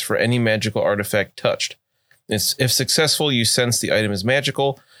intuition test for any magical artifact touched. If successful, you sense the item is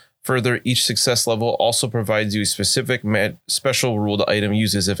magical. Further, each success level also provides you a specific special rule the item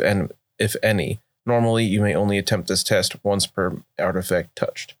uses, if any. Normally, you may only attempt this test once per artifact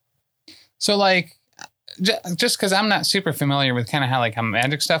touched. So like, just because I'm not super familiar with kind of how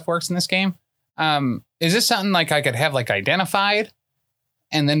magic stuff works in this game, is this something like I could have like identified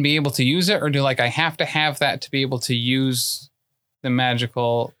and then be able to use it, or do like I have to have that to be able to use the magic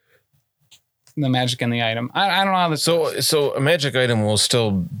in the item? I don't know how this. So a magic item will still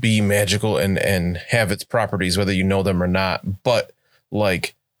be magical and have its properties whether you know them or not. But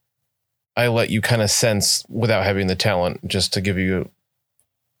like, I let you kind of sense without having the talent, just to give you.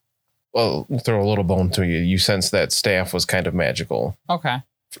 Well, throw a little bone to you. You sense that staff was kind of magical. Okay.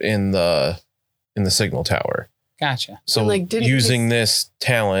 In the signal tower. Gotcha. So like, using this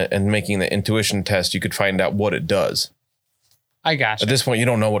talent and making the intuition test, you could find out what it does. I gotcha. At this point, you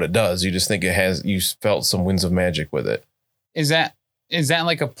don't know what it does. You just think you felt some winds of magic with it. Is that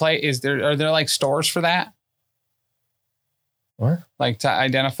like a play? Are there like stores for that? What? Like to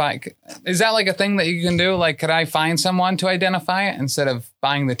identify? Is that like a thing that you can do? Like, could I find someone to identify it instead of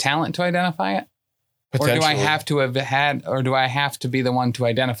buying the talent to identify it? Or do I have to do I have to be the one to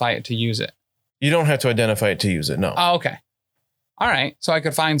identify it to use it? You don't have to identify it to use it. No. Oh, okay. All right. So I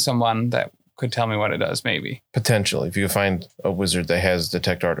could find someone that could tell me what it does, maybe. Potentially, if you find a wizard that has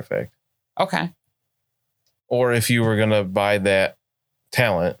detect artifact. Okay. Or if you were going to buy that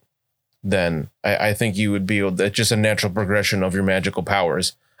talent, then I think you would be able to, just a natural progression of your magical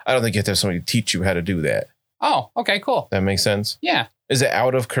powers. I don't think you have to have somebody teach you how to do that. Oh, okay, cool. That makes sense. Yeah. Is it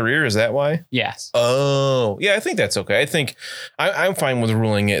out of career? Is that why? Yes. Oh, yeah, I think that's okay. I think I'm fine with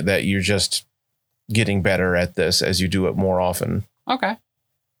ruling it that you're just getting better at this as you do it more often. Okay.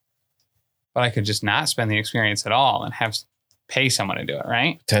 But I could just not spend the experience at all and pay someone to do it,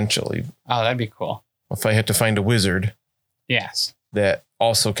 right? Potentially. Oh, that'd be cool. If I had to find a wizard. Yes. That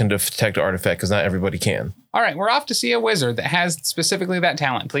also can detect artifact, because not everybody can. All right, we're off to see a wizard that has specifically that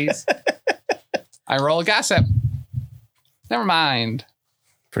talent, please. I roll a gossip. Never mind.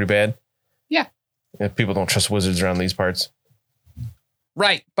 Pretty bad? Yeah. People don't trust wizards around these parts.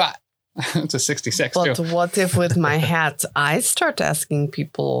 Right, but it's a 66 But too. what if with my hat I start asking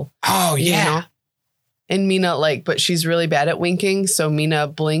people? Oh, you yeah. know? And Mina, but she's really bad at winking. So Mina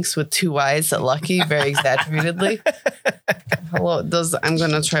blinks with two eyes at Lucky very exaggeratedly. Hello, I'm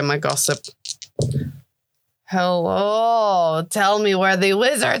going to try my gossip. Hello, tell me where the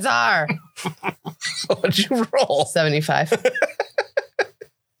wizards are. What'd you roll? 75.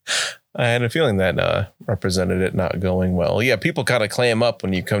 I had a feeling that represented it not going well. Yeah, people kind of clam up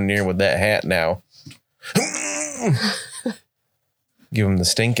when you come near with that hat now. Give him the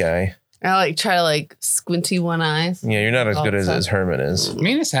stink eye. I try to squinty one eye. Yeah, you're not as good as Herman is.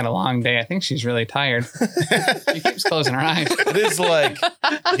 Mina's had a long day. I think she's really tired. She keeps closing her eyes. It is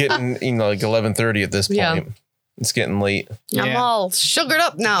getting 11:30 at this point. Yeah. It's getting late. Yeah. I'm all sugared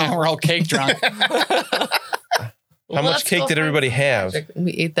up And now. we're all cake drunk. How much cake did everybody have?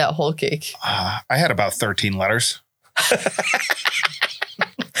 We ate that whole cake. I had about 13 letters.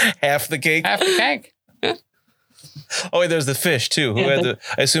 Half the cake? Half the cake. Oh, wait, there's the fish too. Who had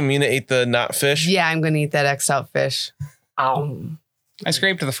I assume Mina ate the not fish? Yeah, I'm going to eat that X'd out fish. I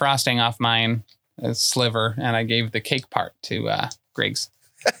scraped the frosting off mine, a sliver, and I gave the cake part to Griggs.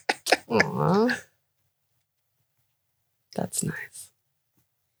 Aw. That's nice.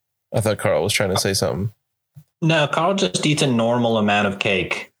 I thought Carl was trying to say something. No, Carl just eats a normal amount of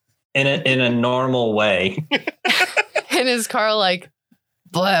cake in a normal way. And is Carl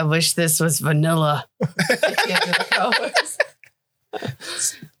boy, I wish this was vanilla.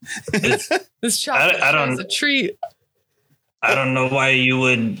 This chocolate I don't- is a treat. I don't know why you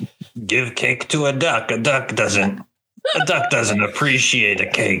would give cake to a duck. A duck doesn't appreciate a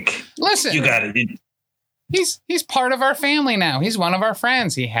cake. Listen, You got it. he's part of our family now. He's one of our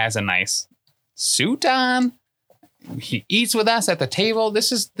friends. He has a nice suit on. He eats with us at the table.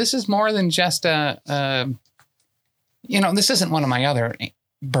 This is more than just this isn't one of my other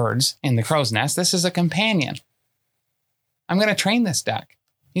birds in the crow's nest. This is a companion. I'm going to train this duck.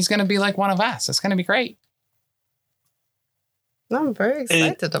 He's going to be like one of us. It's going to be great. I'm very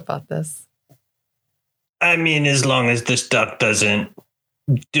excited about this. I mean, as long as this duck doesn't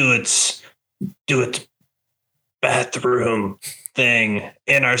do its bathroom thing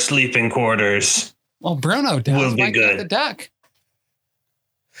in our sleeping quarters. Well, Bruno does. Will be Why good. can't the duck?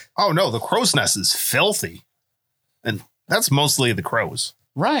 Oh, no, the crow's nest is filthy. And that's mostly the crows.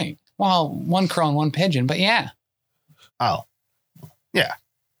 Right. Well, one crow and one pigeon, but yeah. Oh, yeah.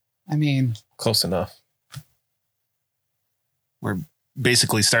 I mean, Close enough. We're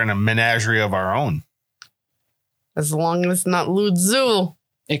basically starting a menagerie of our own. As long as it's not Ludzu.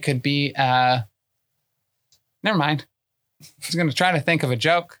 it could be, never mind. I was going to try to think of a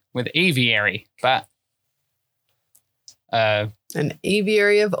joke with aviary, but An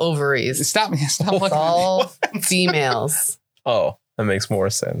aviary of ovaries. Stop looking at me. All females. Oh, that makes more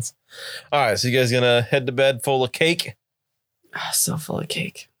sense. All right, so you guys gonna head to bed full of cake? Oh, so full of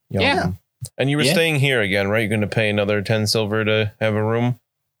cake. Yum. Yeah. And you were Yeah. staying here again, right? You're gonna pay another 10 silver to have a room?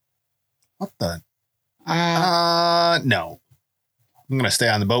 What the? Uh, No. I'm gonna stay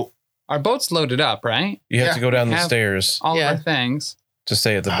on the boat. our boat's loaded up, right? You have Yeah. to go down the Have- stairs All Yeah. of our things. to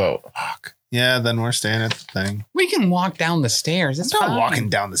stay at the boat. Fuck. Yeah, then we're staying at the thing. We can walk down the stairs. It's I'm not fine. walking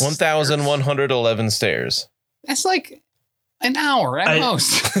down the stairs. 1,111 stairs. That's like an hour at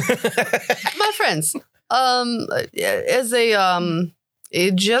most. My friends, as a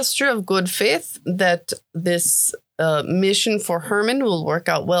gesture of good faith that this mission for Herman will work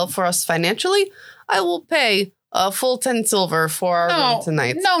out well for us financially, I will pay a full 10 silver for our room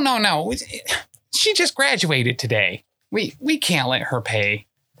tonight. No. She just graduated today. We can't let her pay.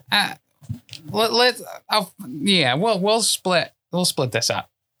 We'll split. We'll split this up,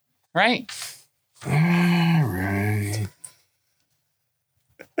 right? All right.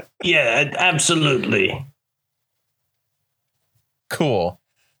 Yeah, absolutely. Cool.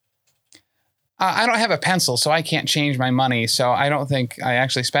 I don't have a pencil, so I can't change my money. So I don't think I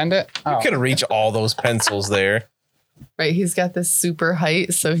actually spend it. You Oh. could reach all those pencils there. Right, he's got this super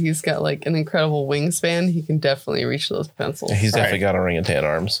height, so he's got like an incredible wingspan. He can definitely reach those pencils. He's definitely Right. got orangutan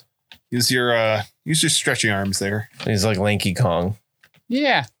arms. Use your stretchy arms there. He's like Lanky Kong.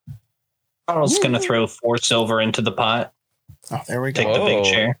 Yeah. Carl's going to throw 4 silver into the pot. Oh, there we Take go. the big Oh.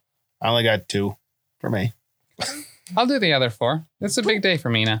 share. I only got 2 for me. I'll do the other 4. It's a big day for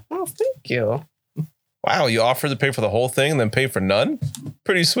Mina. Oh, thank you. Wow, you offered to pay for the whole thing and then pay for none?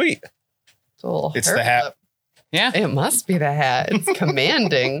 Pretty sweet. It's the hat. Yeah. It must be the hat. It's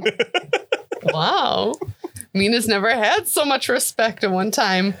commanding. Wow. Mina's never had so much respect at one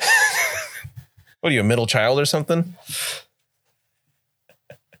time. What are you, a middle child or something?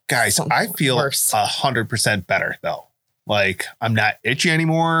 Guys, Something I feel worse. 100% better though. Like I'm not itchy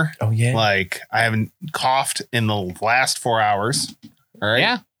anymore. Oh, yeah. Like I haven't coughed in the last 4 hours. All right.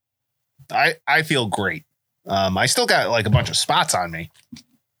 Yeah. I feel great. I still got like a bunch of spots on me,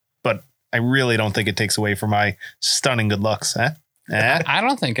 but I really don't think it takes away from my stunning good looks. I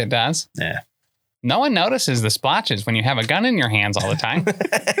don't think it does. Yeah. No one notices the splotches when you have a gun in your hands all the time.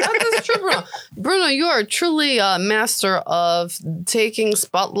 That is true, Bruno. Bruno, you are truly a master of taking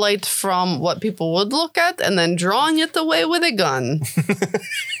spotlight from what people would look at and then drawing it away with a gun.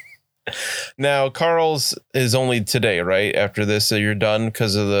 Now, Carl's is only today, right? After this, so you're done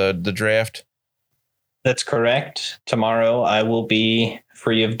because of the draft? That's correct. Tomorrow I will be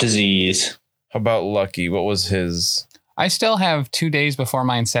free of disease. How about Lucky? What was his? I still have 2 days before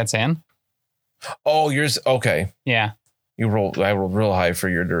mine sets in. Oh, yours. Okay. Yeah. I rolled real high for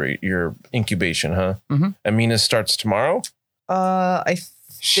your incubation, huh? Mhm. Amina starts tomorrow? I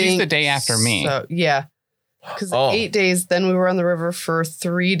She's think the day after me. So, yeah. Because Oh. 8 days, then we were on the river for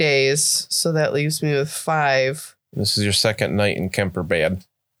 3 days. So that leaves me with 5. This is your second night in Kemperbad.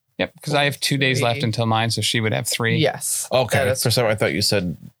 Yep. Because I have 2 days left 3. until mine, so she would have 3. Yes. Okay. That is- For some, I thought you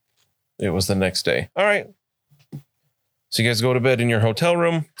said it was the next day. All right. So you guys go to bed in your hotel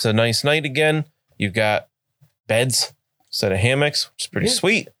room. It's a nice night again. You've got beds, set of hammocks, which is pretty Yeah.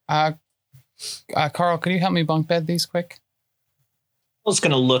 sweet. Carl, could you help me bunk bed these quick? I was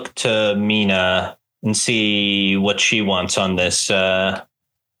going to look to Mina and see what she wants on this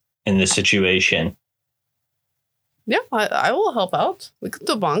in this situation. Yeah, I will help out. We could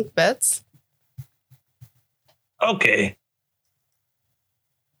do bunk beds. Okay.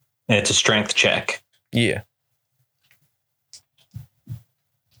 It's a strength check. Yeah.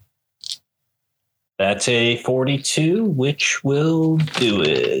 That's a 42, which will do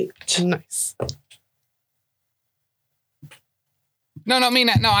it. Nice. No,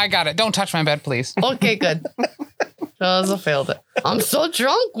 Mina. No, I got it. Don't touch my bed, please. Okay, good. Joseph failed it. I'm so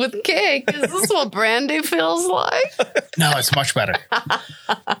drunk with cake. Is this what brandy feels like? No, it's much better.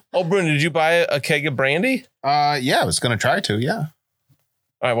 Oh, Bruno, did you buy a keg of brandy? Yeah, I was gonna try to. Yeah. All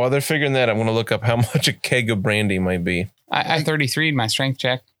right. While they're figuring that, I'm going to look up how much a keg of brandy might be. I 33'd my strength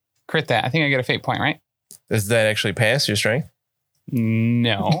check. Crit that. I think I get a fate point, right? Does that actually pass your strength?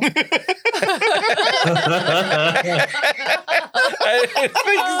 No. I didn't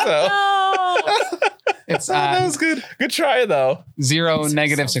think so. It's That was good. Good try, though. 0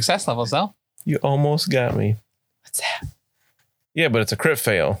 negative success levels, though. You almost got me. What's that? Yeah, but it's a crit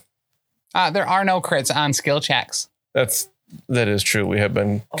fail. There are no crits on skill checks. That is true. We have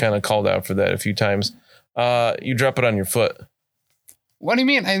been kind of called out for that a few times. You drop it on your foot. What do you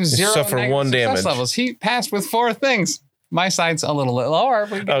mean? I have 0 suffer negative 1 success damage. levels. He passed with 4 things. My side's a little bit lower.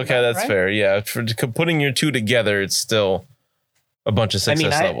 We get Okay, that, that's right? fair. Yeah, for putting your two together, it's still a bunch of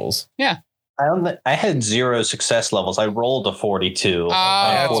success I- levels. I had 0 success levels. I rolled a 42.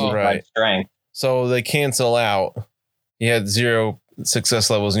 That's 45 right. Strength. So they cancel out. You had 0 success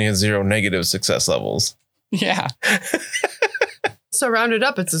levels and you had 0 negative success levels. Yeah. So rounded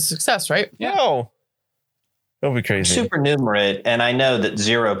up, it's a success, right? Yeah. No. Don't be crazy. Supernumerate, and I know that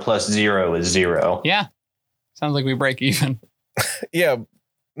 0 plus 0 is 0. Yeah. Sounds like we break even. Yeah.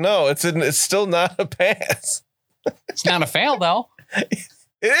 No, it's still not a pass. It's not a fail, though. It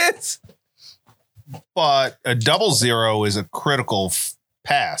is. But a double 0 is a critical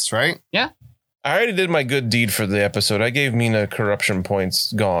pass, right? I already did my good deed for the episode. I gave Mina corruption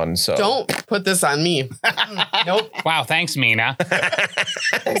points gone. So Don't put this on me. Nope. Wow, thanks, Mina.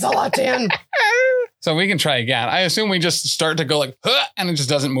 Thanks a lot, Dan. So we can try again. I assume we just start to go like, huh, and it just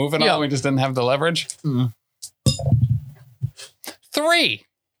doesn't move at all. Yeah. We just didn't have the leverage. 3.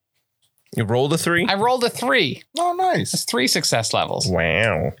 You rolled a 3? I rolled a 3. Oh, nice. That's 3 success levels.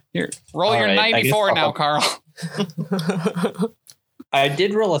 Wow. Here, roll All your right, I 94 guess now, I'll- Carl. I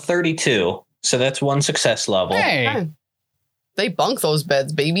did roll a 32, so that's 1 success level. Hey. They bunk those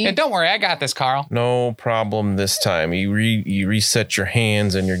beds, baby. Yeah, don't worry. I got this, Carl. No problem this time. You reset your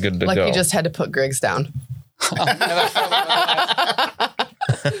hands and you're good to Like go. you just had to put Greg's down.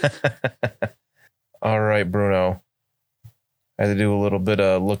 All right, Bruno. I had to do a little bit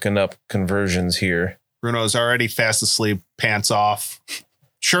of looking up conversions here. Bruno's already fast asleep, pants off.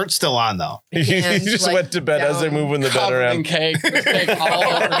 Shirt still on, though. He Hands, just like, went to bed as they're down. moving the bed Covered in around. cake. There's cake all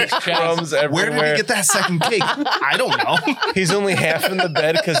over his chest. Crumbs everywhere. Where did he get that second cake? I don't know. He's only half in the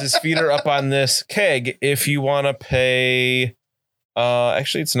bed because his feet are up on this keg. If you want to pay,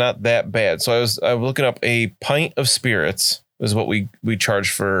 actually, it's not that bad. So I was looking up a pint of spirits is what we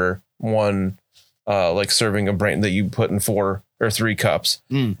charge for one, like serving of brand that you put in 4 or 3 cups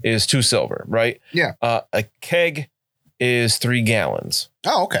is 2 silver, right? Yeah. A keg is 3 gallons.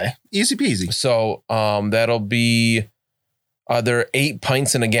 Oh, okay. Easy peasy. So that'll be there are 8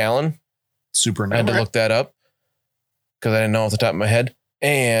 pints in a gallon. Super I had to look that up because I didn't know off the top of my head.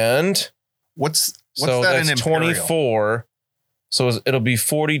 And What's so that in that's Imperial? 24. So it'll be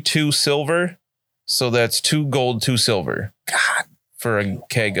 42 silver. So that's 2 gold, 2 silver. God. For a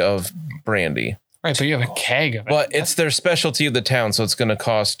keg of brandy. Right, so you have a keg of it. But it's their specialty of the town. So it's going to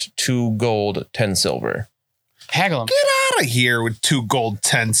cost 2 gold, 10 silver. haggle them. Get out of here with 2 gold,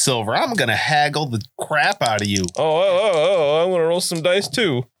 10 silver. I'm going to haggle the crap out of you. Oh, I'm going to roll some dice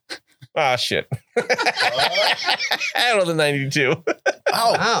too. Ah, shit. I rolled a 92.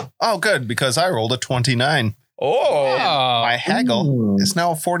 Oh, good, because I rolled a 29. Oh. My haggle is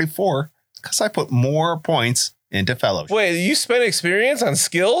now 44 because I put more points into fellowship. Wait, you spent experience on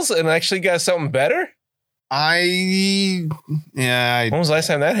skills and actually got something better? When When was the last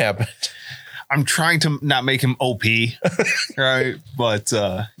time that happened? I'm trying to not make him OP, right? But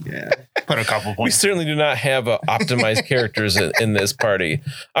yeah, put a couple We points. certainly do not have optimized characters in this party.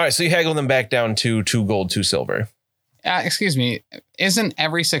 All right, so you haggle them back down to 2 gold, 2 silver. Excuse me. Isn't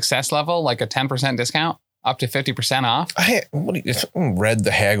every success level like a 10% discount? Up to 50% off? I read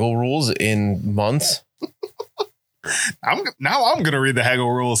the haggle rules in months. I'm going to read the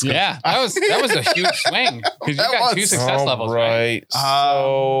haggle rules. Yeah, that was a huge swing because you That got 2 was. success levels, right?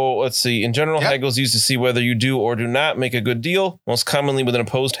 So let's see. In general, Yep. haggle is used to see whether you do or do not make a good deal. Most commonly with an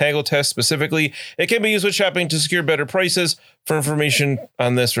opposed haggle test specifically. It can be used with shopping to secure better prices. For information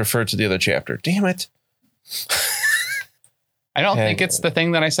on this, refer to the other chapter. Damn it. I don't think it's the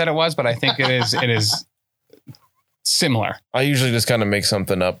thing that I said it was, but I think it is. It is similar. I usually just kind of make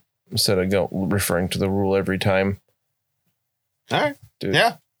something up instead of referring to the rule every time. All right. Dude,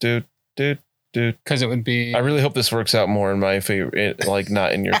 Yeah. Dude. Because it would be. I really hope this works out more in my favor, like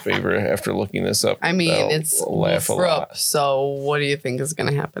not in your favor after looking this up. I mean, I'll it's laugh a lot. Frup, so what do you think is going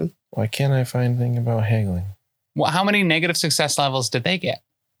to happen? Why can't I find anything about haggling? Well, how many negative success levels did they get?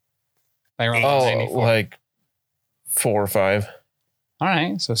 They were Oh, 94. like 4 or 5. All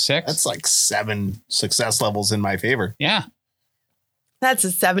right, so 6. That's like 7 success levels in my favor. Yeah. That's a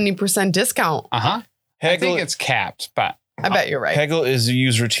 70% discount. I Haggle, think it's capped, but I bet you're right. haggle is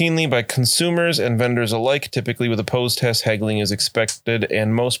used routinely by consumers and vendors alike. Typically, with a opposed test, haggling is expected,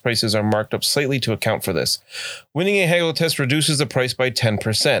 and most prices are marked up slightly to account for this. Winning a haggle test reduces the price by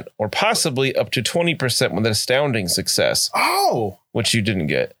 10%, or possibly up to 20% with an astounding success, Oh, which you didn't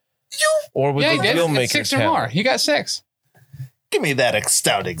get. Or with yeah, the you did. deal It's maker 6 or talent. more. You got 6. give me that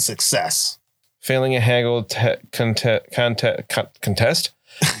astounding success. Failing a haggle contest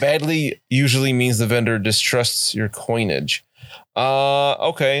badly usually means the vendor distrusts your coinage.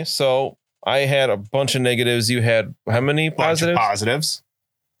 Okay, so I had a bunch of negatives. You had how many Bunch of positives? positives.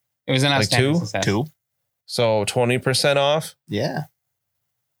 It was an Like outstanding 2? success. 2. So 20% off. Yeah.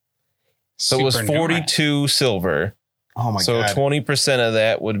 So it was Super 42 silver. Oh my So god. 20% of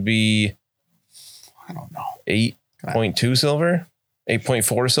that would be I don't know. 8.2 silver,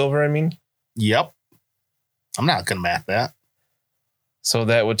 8.4 silver. I mean, Yep. I'm not gonna math that. so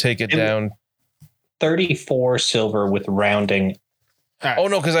that would take it It- down. 34 silver with rounding. Oh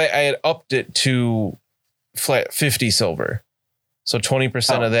no, because I had upped it to flat 50 silver. So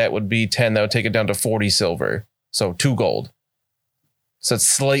 20% of that would be 10. That would take it down to 40 silver. So 2 gold. So it's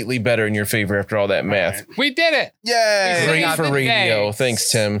slightly better in your favor after all that math. We did it. Yay! Great Yeah, for good radio. day. Thanks,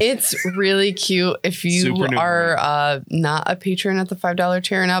 Tim. It's really cute. If you Super are not a patron at the $5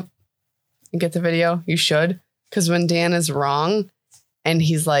 tier and up and get the video, you should. Because when Dan is wrong and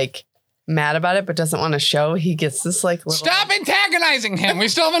he's like mad about it but doesn't want to show, he gets this like little... Stop antagonizing him. We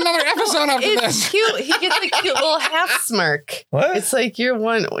still have another episode after It's this. cute. He gets a cute little half smirk. What? It's like you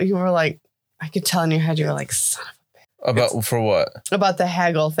were like, I could tell in your head, you were like, son of About for what? about the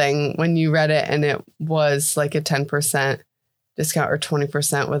haggle thing when you read it and it was like a 10% discount or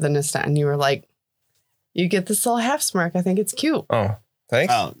 20% with an instant, and you were like, you get this little half smirk. I think it's cute. Oh,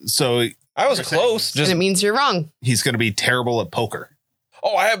 thanks. So I was close. And Just it means you're wrong. he's gonna be terrible at poker.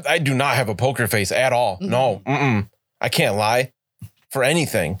 I do not have a poker face at all. Mhm. No, I can't lie for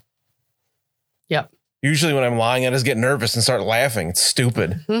anything. Yep. Usually when I'm lying, I just get nervous and start laughing. It's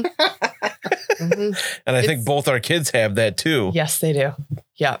stupid. Mhm. And I think It's- both our kids have that too. Yes, they do.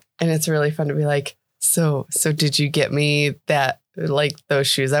 Yeah. And it's really fun to be like, so did you get me that, like those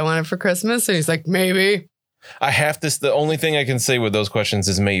shoes I wanted for Christmas? And he's like, maybe. I have this. The only thing I can say with those questions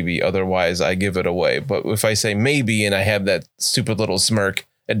is maybe. Otherwise, I give it away. But if I say maybe and I have that stupid little smirk,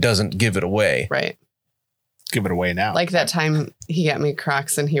 it doesn't give it away. Right. Give it away now. Like that time he got me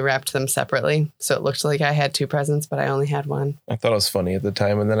Crocs and he wrapped them separately. So it looked like I had 2 presents, but I only had one. I thought it was funny at the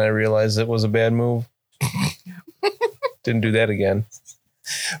time, and then I realized it was a bad move. Didn't do that again.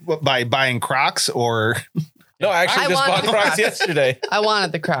 What, by buying Crocs or No, I actually I just wanted bought the Crocs Crocs. yesterday. I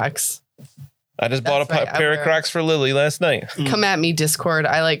wanted the Crocs. I just bought a That's right, I pair of wear- Crocs for Lily last night. Come at me, Discord.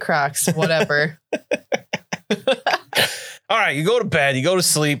 I like Crocs. Whatever. All right, you go to bed, you go to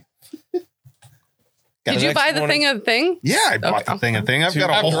sleep. Did you next buy the morning- thing of thing? yeah, I bought Okay. the thing. I've got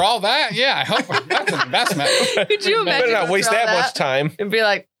a After whole. all that, yeah, I hope that's an investment. Could you You imagine? better not going waste through all that much time. and be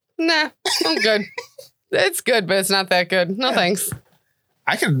like, nah, I'm good. It's good, but it's not that good. No thanks.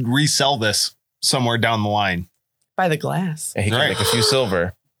 I could resell this somewhere down the line. Buy the glass. And he can Right. make a few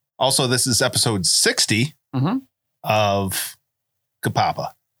silver. Also, this is episode 60 Mhm. of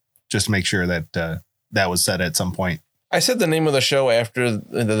Kapapa. Just to make sure that that was said at some point. I said the name of the show after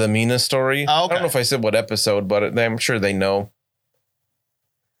the Mina story. Oh, I okay. don't know if I said what episode, but I'm sure they know.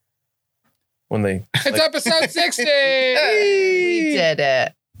 When they It's episode 60. We did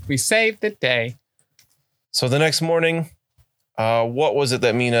it. We saved the day. So the next morning, what was it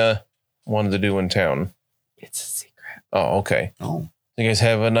that Mina wanted to do in town? It's a secret. Oh, okay. Oh, You guys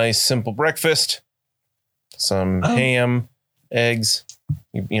have a nice simple breakfast, some Oh. ham, eggs.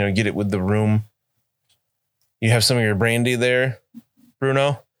 You know, get it with the room. You have some of your brandy there,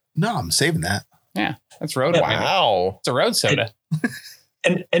 Bruno. no, I'm saving that. That's road. Baby. Wow. It's a road soda.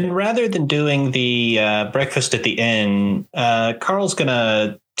 And rather than doing the breakfast at the inn, Carl's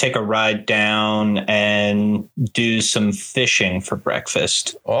gonna take a ride down and do some fishing for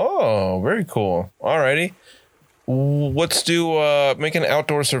breakfast. Oh, very cool. Alrighty. Let's do make an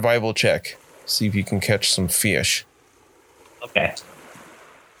outdoor survival check. See if you can catch some fish. Okay.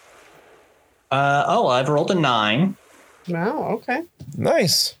 I've rolled a 9. Wow, okay.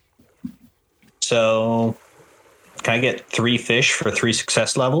 Nice. So can I get 3 fish for 3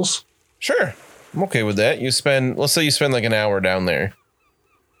 success levels? Sure. I'm okay with that. Let's say you spend like an hour down there.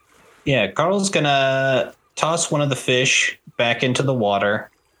 Yeah, Carl's gonna toss one of the fish back into the water.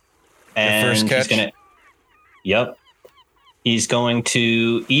 And first catch? Yep. He's going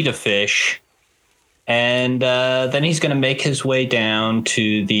to eat a fish. And then he's going to make his way down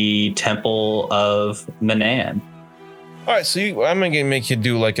to the Temple of Manan. All right, so I'm going to make you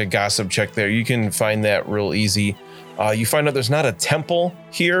do like a gossip check there. You can find that real easy. You find out there's not a temple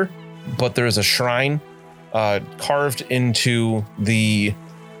here, but there's a shrine carved into the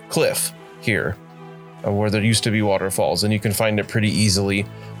cliff here where there used to be waterfalls, and you can find it pretty easily.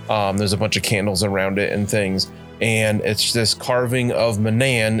 There's a bunch of candles around it and things, and it's this carving of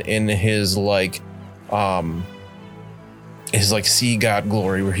Manan in his sea god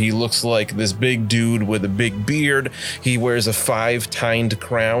glory, where he looks like this big dude with a big beard. He wears a 5-tined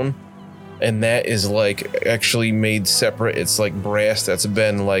crown, and that is like actually made separate. It's like brass that's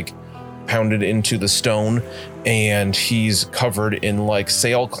been like pounded into the stone, and he's covered in like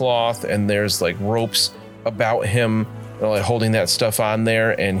sailcloth, and there's like ropes about him, like holding that stuff on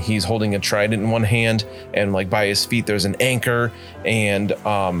there, and he's holding a trident in one hand, and like by his feet there's an anchor, and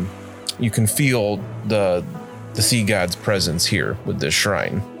you can feel the sea god's presence here with this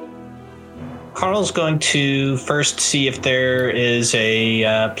shrine. Carl's going to first see if there is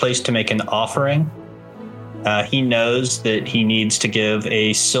a place to make an offering. He knows that he needs to give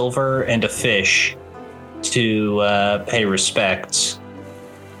a silver and a fish to pay respects.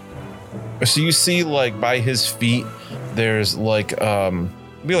 So you see, like by his feet, there's like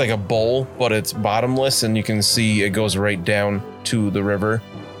be like a bowl, but it's bottomless, and you can see it goes right down to the river.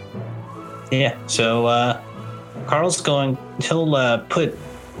 Yeah. So he'll put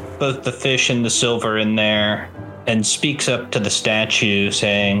both the fish and the silver in there, and speaks up to the statue,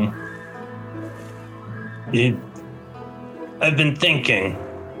 saying, "I've been thinking.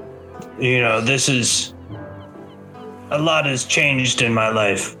 A lot has changed in my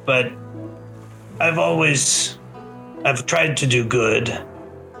life, but I've tried to do good.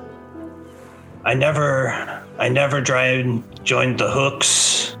 I never joined the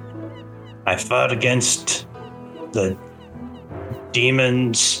Hooks. I fought against the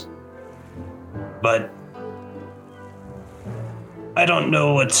demons, but I don't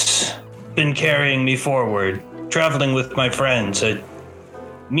know what's been carrying me forward. Traveling with my friends.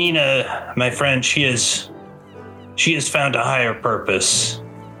 Mina, my friend, she has found a higher purpose.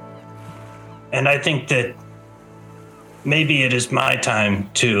 And I think that maybe it is my time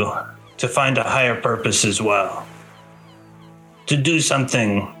to find a higher purpose as well. To do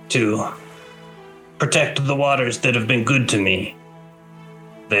something to protect the waters that have been good to me.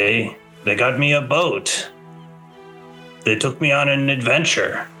 They got me a boat. They took me on an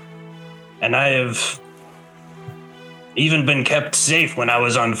adventure. And I have even been kept safe when I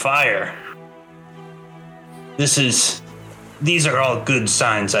was on fire. These are all good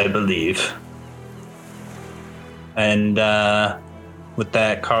signs, I believe." And with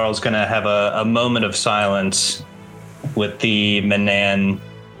that, Carl's going to have a moment of silence with the Manan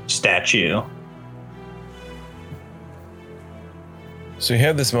statue. So you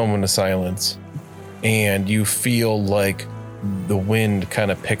have this moment of silence, and you feel like the wind kind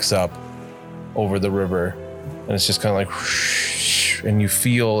of picks up over the river, and it's just kind of like whoosh, and you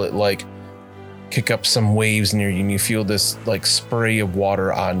feel it like kick up some waves near you, and you feel this like spray of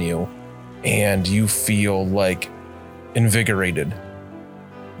water on you, and you feel like invigorated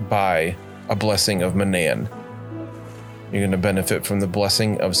by a blessing of Manan. You're going to benefit from the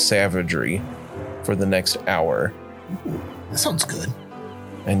blessing of savagery for the next hour. That sounds good.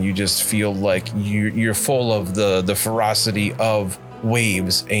 And you just feel like you're full of the ferocity of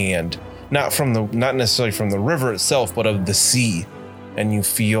waves, and not necessarily from the river itself, but of the sea. And you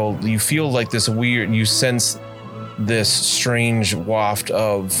feel like this weird, you sense this strange waft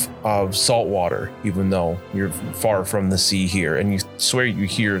of salt water, even though you're far from the sea here, and you swear you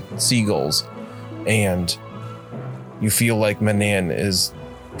hear seagulls, and you feel like Manan is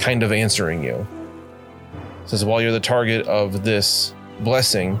kind of answering you. It says, while you're the target of this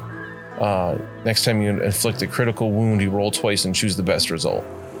blessing, next time you inflict a critical wound, you roll twice and choose the best result.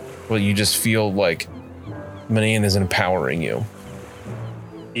 Well, you just feel like Manan is empowering you.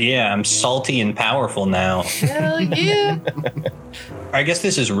 Yeah, I'm salty and powerful now. Hell yeah. I guess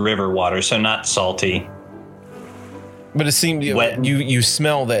this is river water, so not salty. But it seemed you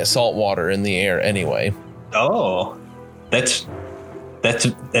smell that salt water in the air anyway. Oh, that's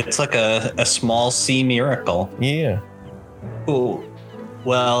like a small sea miracle. Yeah. Ooh.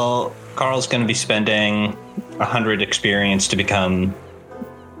 Well, Carl's going to be spending 100 experience to become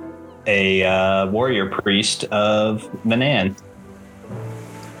a warrior priest of Manan.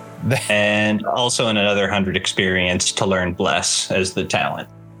 And also another 100 experience to learn Bless as the talent.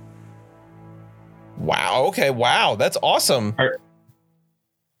 Wow. Okay. Wow. That's awesome.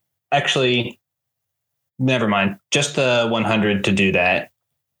 Actually, never mind. Just the 100 to do that.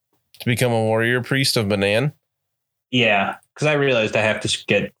 To become a warrior priest of Manan? Yeah, because I realized I have to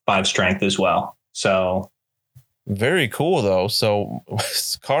get 5 strength as well. So very cool, though. So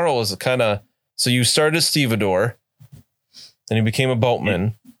Carl is so you started as stevedore, then you became a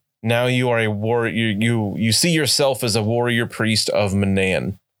boatman. Now you are a warrior. You see yourself as a warrior priest of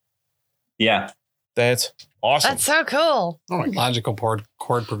Manan. Yeah. That's awesome. That's so cool. Logical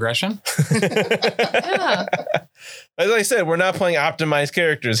chord progression. Yeah. As I said, we're not playing optimized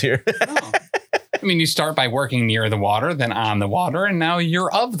characters here. Oh. I mean, you start by working near the water, then on the water, and now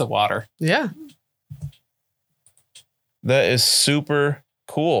you're of the water. Yeah. That is super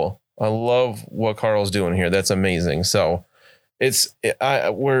cool. I love what Carl's doing here. That's amazing. So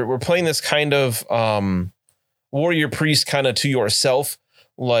we're playing this kind of warrior priest kind of to yourself,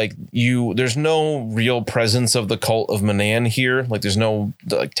 like there's no real presence of the cult of Manan here. Like there's no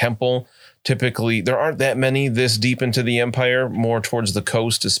like temple. Typically, there aren't that many this deep into the empire, more towards the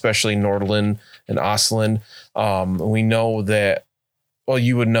coast, especially Nordland and Ostland. We know that, well,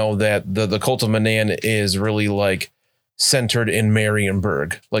 you would know that the cult of Manan is really like centered in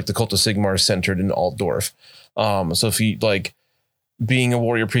Marienburg, like the cult of Sigmar is centered in Altdorf. So if you like being a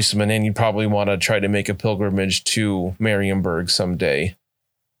warrior priest of Manan, you probably want to try to make a pilgrimage to Marienburg someday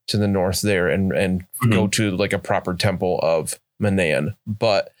to the north there and go to like a proper temple of Manan.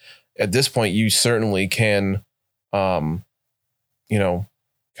 But at this point, you certainly can, kind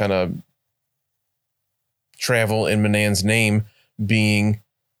of travel in Manan's name, being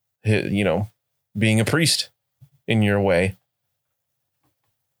a priest in your way.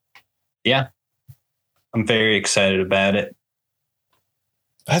 Yeah. I'm very excited about it.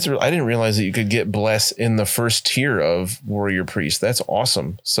 I didn't realize that you could get bless in the first tier of warrior priest. That's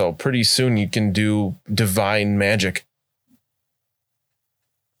awesome. So pretty soon you can do divine magic.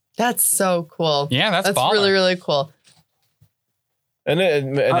 That's so cool. Yeah, that's baller. really, really cool.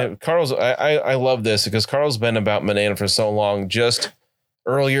 And Carl's, I love this because Carl's been about Manan for so long. Just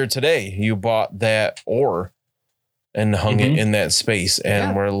earlier today, you bought that ore and hung it in that space.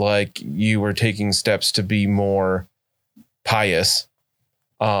 And we're like, you were taking steps to be more pious.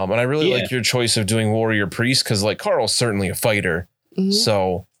 And I really like your choice of doing warrior priest because like Carl's certainly a fighter.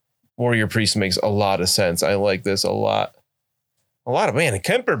 So warrior priest makes a lot of sense. I like this a lot. Man,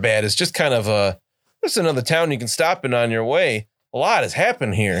 Kemperbad is just kind of just another town you can stop in on your way. A lot has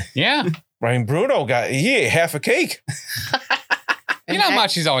happened here. Yeah. I mean, Bruno he ate half a cake. You know how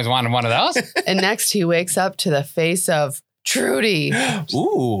much he's always wanted one of those. And next he wakes up to the face of Trudy.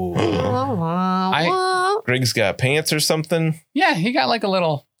 Ooh. Greg's got pants or something. Yeah, he got like a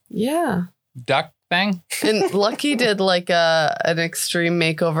little duck thing. And Lucky did like an extreme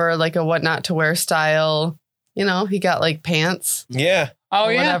makeover, like a what not to wear style. You know, he got like pants. Yeah. Oh,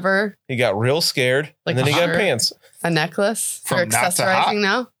 or yeah. whatever. He got real scared. Like and then he got shirt. pants. A necklace. From You're not to hot? accessorizing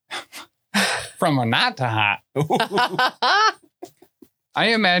now. From a not to hot. I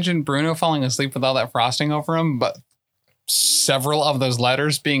imagine Bruno falling asleep with all that frosting over him, but several of those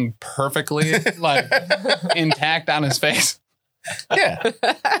letters being perfectly like intact on his face. Yeah.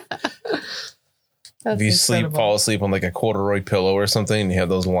 That's If you incredible. fall asleep on like a corduroy pillow or something and you have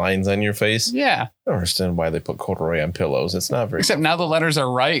those lines on your face. Yeah. I don't understand why they put corduroy on pillows. It's not very. Except now the letters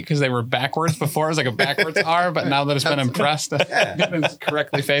are right because they were backwards before. It was like a backwards R, but now that it's been impressed, it's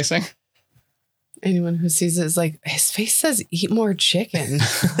correctly facing. Anyone who sees it is like, his face says eat more chicken.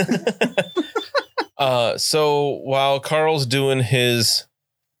 So while Carl's doing his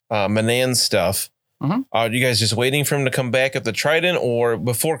Manan stuff, are you guys just waiting for him to come back at the Trident, or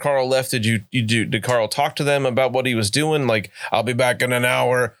before Carl left, did Carl talk to them about what he was doing? Like, I'll be back in an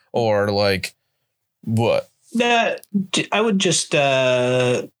hour, or like what? I would just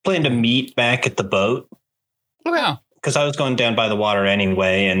plan to meet back at the boat. Okay. Because I was going down by the water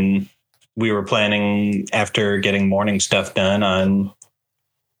anyway, and we were planning after getting morning stuff done on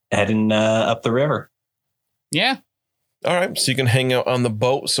heading up the river. Yeah. All right, so you can hang out on the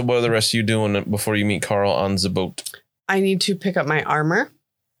boat. So what are the rest of you doing before you meet Carl on the boat? I need to pick up my armor.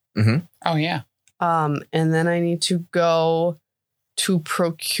 Oh, yeah. And then I need to go to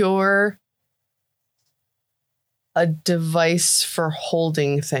procure a device for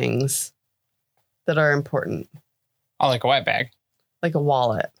holding things that are important, Oh, like a white bag. like a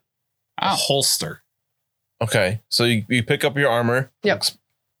wallet. A Oh, holster. Okay, so you pick up your armor. Yep. Looks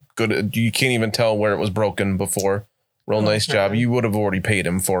good. You can't even tell where it was broken before. Real nice job. You would have already paid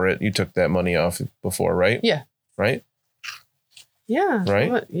him for it. You took that money off before, right? Yeah. Right? Yeah.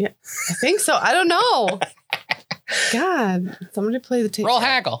 Right? Yeah. I think so. I don't know. God, somebody play the tape. roll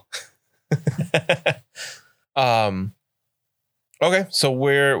haggle. Okay, so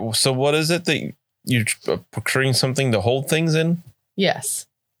what is it that you're procuring something to hold things in? Yes.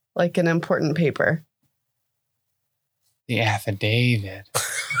 Like an important paper. The affidavit.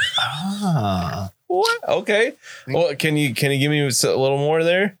 Ah. What? Okay. Well, can you give me a little more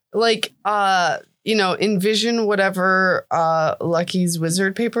there? Like, envision whatever Lucky's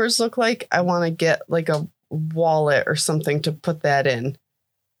wizard papers look like. I want to get like a wallet or something to put that in.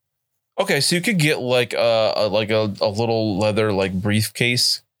 Okay, so you could get like a little leather like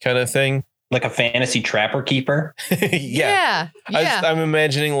briefcase kind of thing. Like a fantasy trapper keeper. Yeah. I'm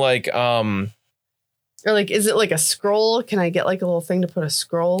imagining like Or like, is it like a scroll? Can I get like a little thing to put a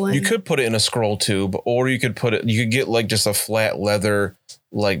scroll in? you could put it in a scroll tube, or you could get like just a flat leather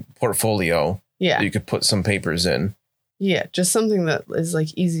like portfolio. Yeah. That you could put some papers in. Yeah. Just something that is like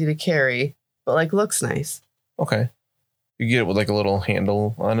easy to carry, but like looks nice. Okay. You get it with like a little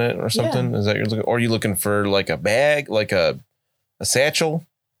handle on it or something. Is that you're looking? Or are you looking for like a bag, like a satchel?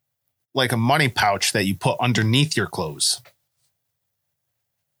 Like a money pouch that you put underneath your clothes.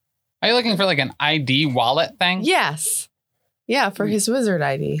 Are you looking for like an ID wallet thing? Yes. Yeah, for his wizard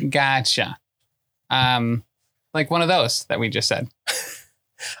ID. Gotcha. Like one of those that we just said.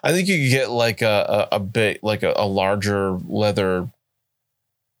 I think you could get like a bit like a larger leather.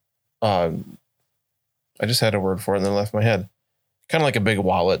 I just had a word for it and then left my head. Kind of like a big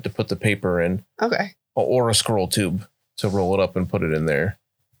wallet to put the paper in, Okay. or a scroll tube to roll it up and put it in there.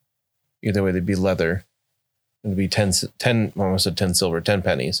 Either way, they'd be leather. It'd be 10 almost said 10 silver, 10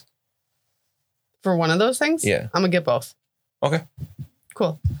 pennies. For one of those things? Yeah. I'm going to get both. Okay.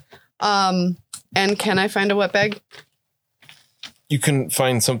 Cool. And can I find a wet bag? You can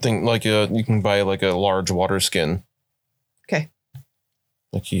find something like you can buy like a large water skin. Okay.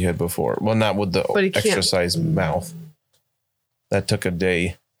 Like he had before. Well, not with the But he can't- extra size mouth. That took a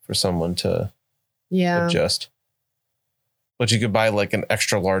day for someone to Yeah. adjust. But you could buy like an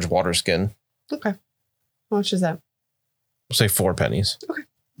extra large water skin. Okay. How much is that? Say 4 pennies. Okay.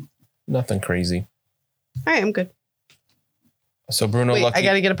 Nothing crazy. All right, I'm good. So Bruno, Wait, lucky. I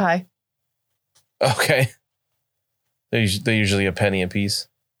got to get a pie. Okay. They're usually a penny a piece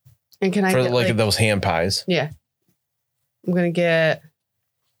And can I for get like those ham pies. Yeah. I'm going to get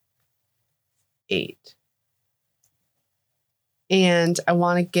 8. And I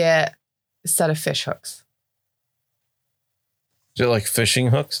want to get a set of fish hooks. Is it like fishing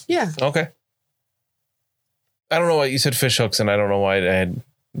hooks? Yeah. Okay. I don't know why you said fish hooks, and I don't know why I had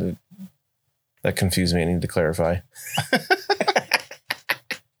that confused me. I need to clarify.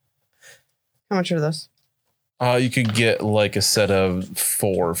 How much are those? You could get like a set of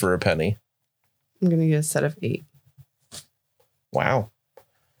 4 for a penny. I'm going to get a set of 8. Wow.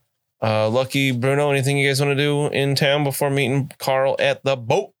 Lucky, Bruno, anything you guys want to do in town before meeting Carl at the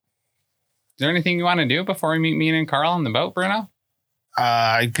boat? Is there anything you want to do before we meet me and Carl on the boat, Bruno?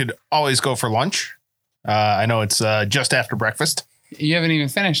 I could always go for lunch. I know it's just after breakfast. You haven't even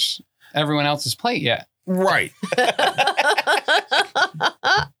finished everyone else's plate yet. Right.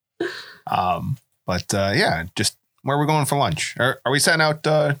 But yeah, just where are we going for lunch? Are we setting out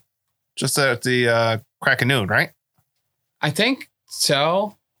just at the crack of noon, right? I think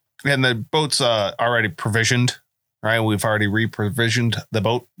so. And the boat's already provisioned, right? We've already re-provisioned the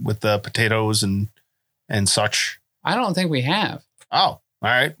boat with the potatoes and such. I don't think we have. Oh, all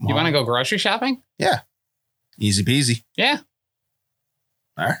right. You want to go grocery shopping? Easy peasy. Yeah.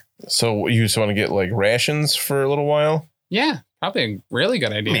 All right. So you just want to get like rations for a little while? Yeah. Probably a really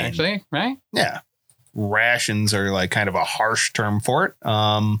good idea, Man. actually. Right? Yeah. Rations are like kind of a harsh term for it.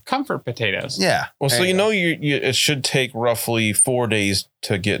 Comfort potatoes. Yeah. Well, so There you go. know, it should take roughly 4 days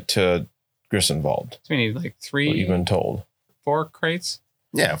to get to Grissenwald. So we need like What you've 3, been told. 4 crates.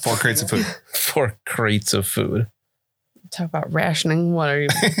 Yeah, 4 crates of food. 4 crates of food. Talk about rationing. What are you?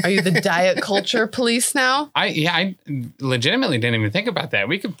 Are you the diet culture police now? I legitimately didn't even think about that.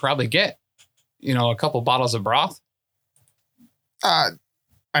 We could probably get, a couple bottles of broth. I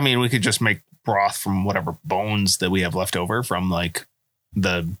mean, we could just make broth from whatever bones that we have left over from like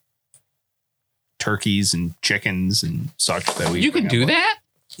the turkeys and chickens and such that we. You bring can up do with. that?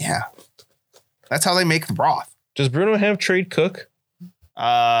 Yeah. That's how they make the broth. Does Bruno have trade cook?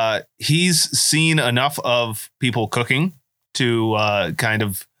 He's seen enough of people cooking to kind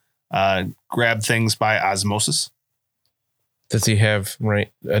of grab things by osmosis. Does he have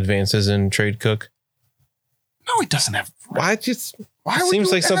advances in trade cook? No, he doesn't have. Why just Why would seems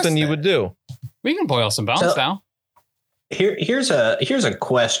you like something ask you that? would do. We can boil some bones, So- though. Here's a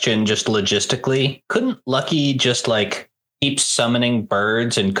question, just logistically. Couldn't Lucky just like keep summoning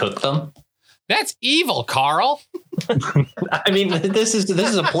birds and cook them? That's evil, Carl. I mean, this is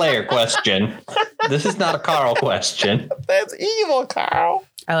a player question. This is not a Carl question. That's evil, Carl.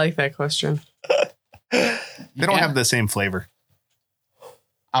 I like that question. They don't Yeah. have the same flavor.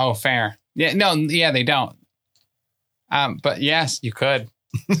 Oh, fair. Yeah, no, yeah, they don't. But yes, you could.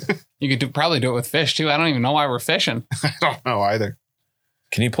 You could probably do it with fish too. I don't even know why we're fishing. I don't know either.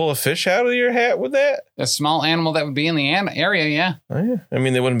 Can you pull a fish out of your hat with that? A small animal that would be in the area, yeah. Oh, yeah. I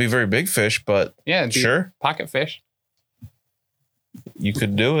mean, they wouldn't be very big fish, but Yeah, it'd be sure, pocket fish. you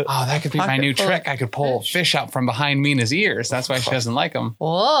could do it. Oh, that could be my Pocket new full trick. of I could pull fish out from behind Mina's ears. That's why she doesn't like them.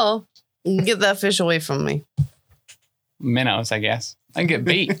 Whoa. Get that fish away from me. Minnows, I guess. I can get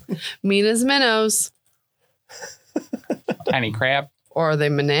beat. Mina's minnows. Tiny crab. Or are they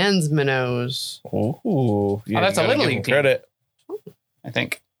Manan's minnows? Ooh, yeah, that's you a gotta Little give League him team. credit. I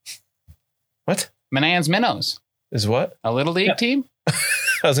think. What Manan's Minnows. is what? A little league Yeah. team? I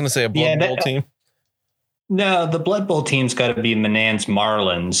was going to say a blood Yeah, bowl that- team. No, the Blood Bowl team's got to be Manan's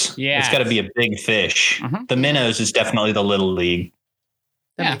Marlins. Yeah. It's got to be a big fish. Mhm. The Minnows is definitely the Little League.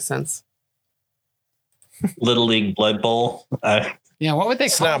 That Yeah. makes sense. Little League Blood Bowl. Yeah, what would they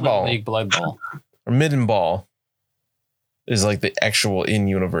call Snot the ball. League Blood Bowl? Or Midden Ball is like the actual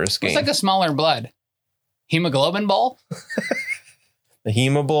in-universe game. It's like a smaller blood. Hemoglobin Bowl? The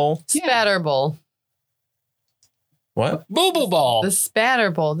Hema Bowl. Yeah. Spatter Bowl. What? Boo Boo Bowl. The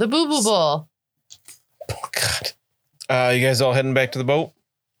Spatter Bowl. The Boo Boo Bowl. Oh, God. You guys all heading back to the boat?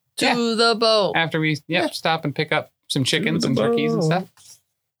 To the boat. After we stop and pick up some chickens To and the turkeys and boat. stuff.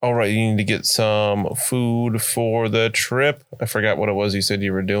 All right, you need to get some food for the trip. I forgot what it was you said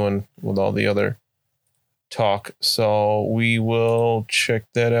you were doing with all the other talk. So we will check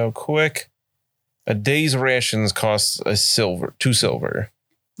that out quick. A day's rations costs $2 silver.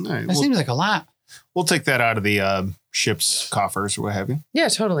 All right, That seems like a lot. we'll take that out of the ship's coffers or what have you. Yeah,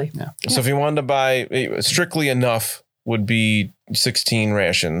 totally. So if you wanted to buy strictly enough would be 16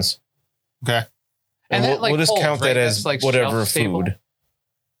 rations. Okay. And And that, like, we'll just holds, count right? that as That's, like, whatever shelf-stable.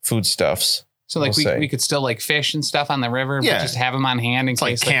 foodstuffs. So like We'll say. we could still like fish and stuff on the river, Yeah. but just have them on hand in It's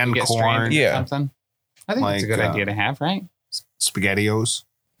like case canned we get corn. stranded Yeah. or something. I think that's a Like, good idea to have, right? SpaghettiOs.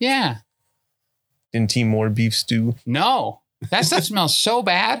 Yeah. Dinty more beef stew. No, that stuff smells so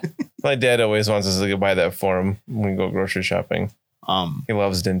bad. My dad always wants us to go buy that for him when we go grocery shopping. He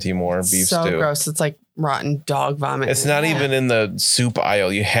loves Dinty more beef so stew. gross. It's like rotten dog vomit. It's not Yeah. even in the soup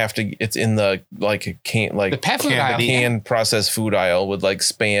aisle. You have to. It's in the The pet food Candy. aisle. canned processed food aisle with like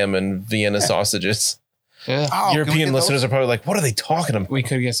Spam and Vienna sausages. Yeah. Oh, European listeners are probably like, "What are they talking about?" We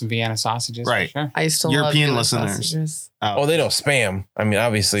could get some Vienna sausages. Right. For sure. I used to European love Vienna listeners. sausages. Oh, they know Spam. I mean,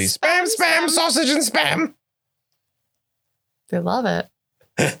 obviously, Spam, sausage and Spam. They love it.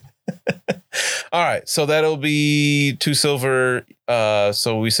 All right, so that'll be 2 silver.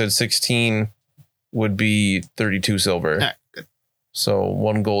 So we said 16 would be 32 silver. All right, good. So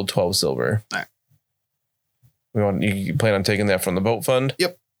 1 gold, 12 silver. All right. We want you plan on taking that from the boat fund?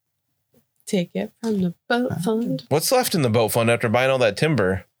 Take it from the boat fund. What's left in the boat fund after buying all that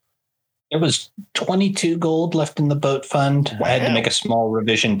timber? There was 22 gold left in the boat fund. I had to Wow. make a small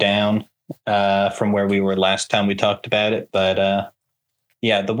revision down from where we were last time we talked about it. But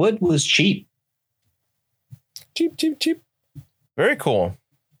yeah, the wood was cheap. Cheap. Very cool.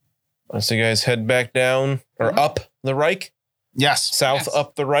 So you guys head back down or up the Reich, Yes. south Yes.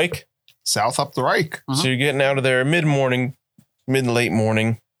 up the Reich. South up the Reich. Uh-huh. So you're getting out of there mid late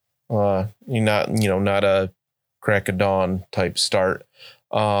morning. You're not a crack of dawn type start.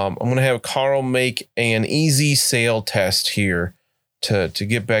 I'm gonna have Carl make an easy sail test here to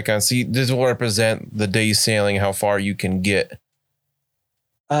get back on. See, this will represent the day's sailing, how far you can get.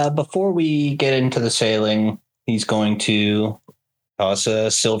 Before we get into the sailing, he's going to toss a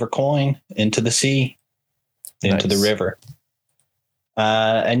silver coin into the sea, into the Nice. river.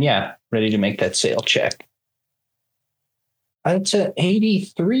 And yeah, ready to make that sail check. It's at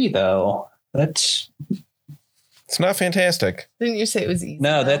 83 though. That's It's not fantastic. Didn't you say it was easy?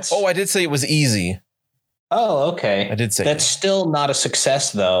 no, that's Oh, I did say it was easy. okay. I did say That's still not a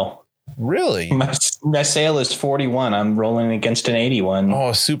success though. really. My sail is 41. I'm rolling against an 81.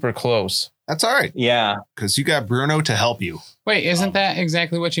 Oh, super close. That's all right. Yeah. Because you got Bruno to help you. Wait, isn't that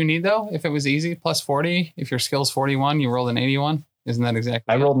exactly what you need though? If it was easy, plus 40. If your skill's 41, you rolled an 81. Isn't that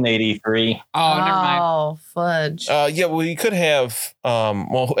exactly? I it? rolled an 83. Oh, never mind. Oh, fudge. Yeah, well, you could have,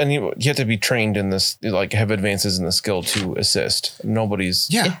 and you have to be trained in this, like have advances in the skill to assist. Nobody's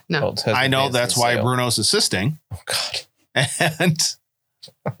Yeah. No. else has I know advances that's in why sail. Bruno's assisting. Oh, God. And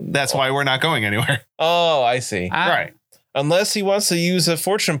that's why we're not going anywhere. Oh, I see. Ah. Right. Unless he wants to use a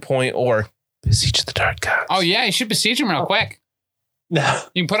fortune point or beseech the dark gods. Oh yeah, you should besiege him real quick. No.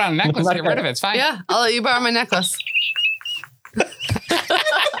 You can put on a necklace to get rid of it. It's fine. Yeah, I'll let you borrow my necklace.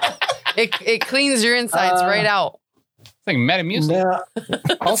 it cleans your insides right out. It's like Metamucil.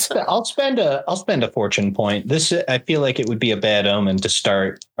 No. I'll spend a fortune point. This I feel like it would be a bad omen to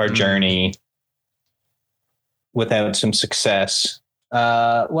start our journey without some success.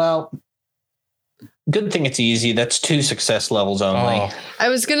 Well, good thing it's easy. That's 2 success levels only. Oh, I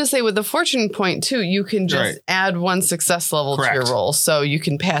was going to say with the fortune point too, you can just Right. add 1 success level to Correct. your roll, so you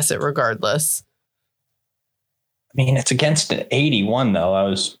can pass it regardless. I mean, it's against an 81 though. I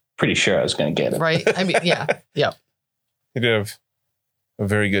was pretty sure I was going to get it. Right? I mean, yeah. Yep. you do have a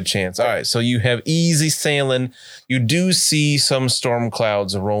very good chance. All right, so you have easy sailing. You do see some storm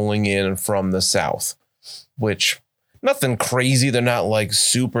clouds rolling in from the south, which nothing crazy. They're not like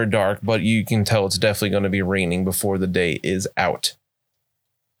super dark, but you can tell it's definitely going to be raining before the day is out.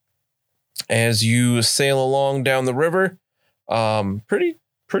 As you sail along down the river, pretty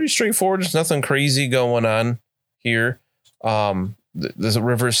pretty straightforward. There's nothing crazy going on here. The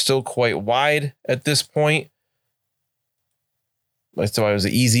river is still quite wide at this point. That's why it was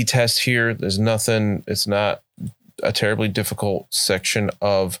an easy test here. There's nothing. It's not a terribly difficult section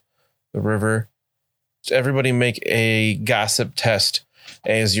of the river. Everybody make a gossip test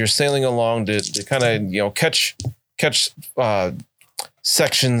as you're sailing along to kind of, catch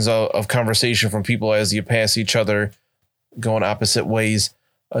sections of conversation from people as you pass each other going opposite ways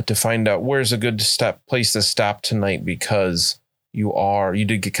to find out where's a good place to stop tonight, because you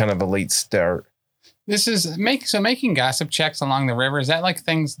did get kind of a late start. This is making gossip checks along the river. Is that like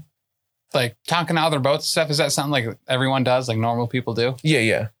things like talking to other boats and stuff? Is that something like everyone does, like normal people do?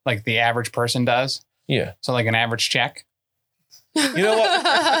 Yeah. Like the average person does? Yeah. So like an average check? You know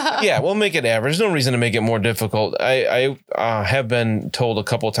what? Yeah, we'll make it average. There's no reason to make it more difficult. I have been told a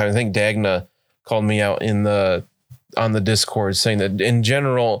couple of times. I think Dagna called me out on the Discord saying that in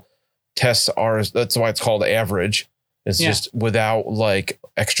general, tests that's why it's called average. It's just without like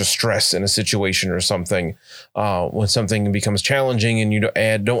extra stress in a situation or something. When something becomes challenging and you don't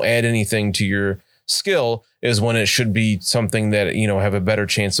add anything to your skill is when it should be something that, have a better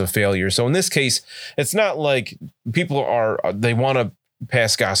chance of failure. So in this case, it's not like people they want to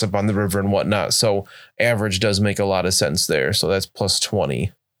pass gossip on the river and whatnot. So average does make a lot of sense there. So that's plus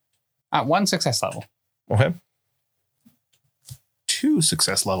 20. 1 success level. Okay. 2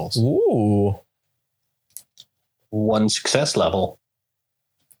 success levels. Ooh. 1 success level.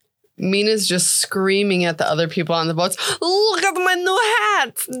 Mina's just screaming at the other people on the boats. Look at my new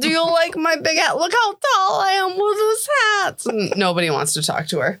hat. Do you like my big hat? Look how tall I am with this hat. And nobody wants to talk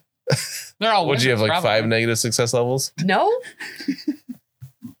to her. They're all. Would you have like probably 5 negative success levels? No.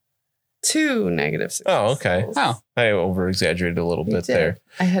 2 negative success. Oh, okay. levels. I over exaggerated a little bit did. there.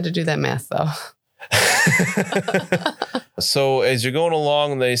 I had to do that math though. So as you're going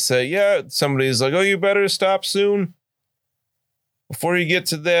along, they say, yeah, somebody's like, oh, you better stop soon before you get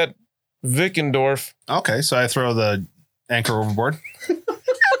to that Vickendorf. Okay, so I throw the anchor overboard.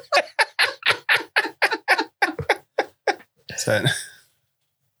 Is that...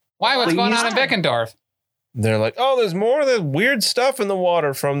 Why? What's going on in Vickendorf? They're like, oh, there's more of that weird stuff in the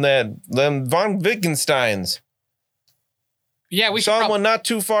water from them von Wittgensteins. Yeah, we saw one not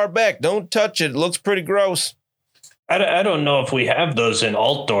too far back. Don't touch it. It looks pretty gross. I don't know if we have those in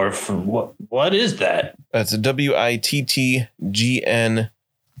Altdorf. What is that? That's a Wittgensteins.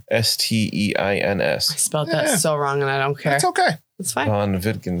 I spelled that so wrong and I don't care. That's okay. It's fine. Von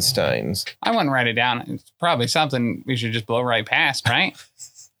Wittgensteins. I wouldn't write it down. It's probably something we should just blow right past, right?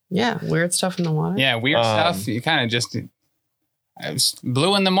 Yeah, weird stuff in the water. Yeah, weird stuff. You kind of just...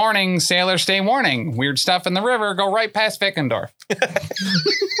 Blue in the morning, sailors stay warning. Weird stuff in the river, go right past Vickendorf. I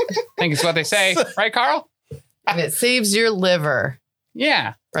think it's what they say. Right, Carl? And it saves your liver.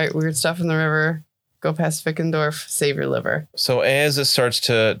 Yeah. Right, weird stuff in the river. Go past Vickendorf, save your liver. So as it starts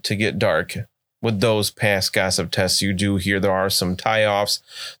to get dark, with those past gossip tests, you do hear there are some tie-offs.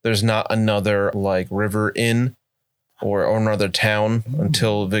 There's not another like river inn or another town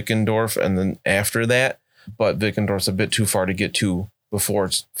until Vickendorf, and then after that. But Vickendorf's a bit too far to get to before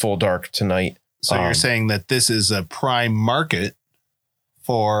it's full dark tonight. So you're saying that this is a prime market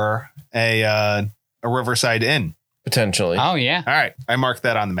for a riverside inn? Potentially. Oh, yeah. All right. I marked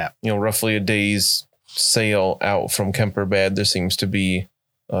that on the map. Roughly a day's sail out from Kemperbad, there seems to be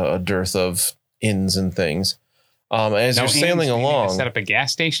a dearth of inns and things. As you're sailing along... Set up a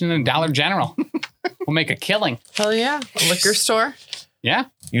gas station and Dollar General. We'll make a killing. Hell yeah. A liquor store. Yeah.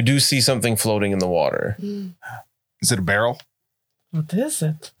 You do see something floating in the water. Is it a barrel? What is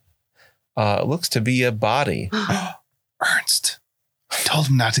it? It looks to be a body. Ernst. I told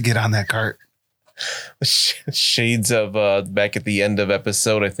him not to get on that cart. Shades of back at the end of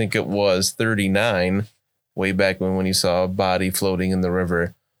episode, I think it was 39, way back when you saw a body floating in the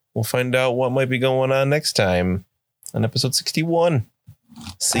river. We'll find out what might be going on next time on episode 61.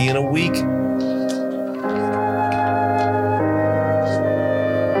 See you in a week.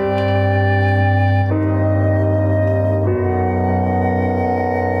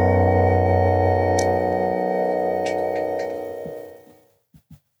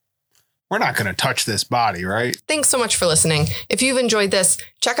 We're not going to touch this body, right? Thanks so much for listening. If you've enjoyed this,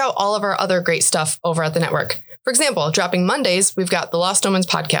 check out all of our other great stuff over at the network. For example, dropping Mondays, we've got the Lost Omens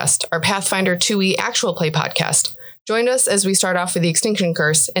podcast, our Pathfinder 2e actual play podcast. Join us as we start off with the Extinction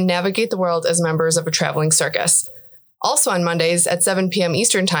Curse and navigate the world as members of a traveling circus. Also on Mondays at 7 p.m.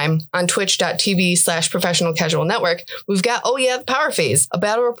 Eastern Time on twitch.tv/Professional Casual Network, we've got Oh Yeah, the Power Phase, a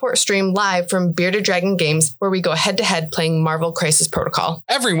battle report stream live from Bearded Dragon Games where we go head-to-head playing Marvel Crisis Protocol.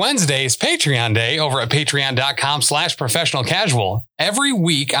 Every Wednesday is Patreon Day over at patreon.com/professional casual. Every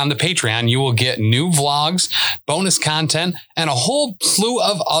week on the Patreon, you will get new vlogs, bonus content, and a whole slew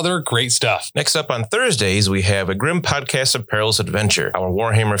of other great stuff. Next up on Thursdays, we have a Grim Podcast of Perilous Adventure, our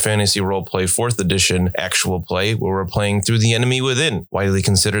Warhammer Fantasy Roleplay 4th Edition actual play, where we're playing through The Enemy Within, widely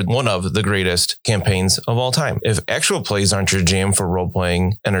considered one of the greatest campaigns of all time. If actual plays aren't your jam for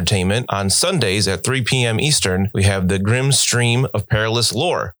role-playing entertainment, on Sundays at 3 p.m. Eastern, we have the Grim Stream of Perilous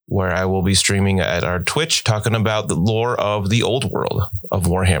Lore, where I will be streaming at our Twitch talking about the lore of the old world of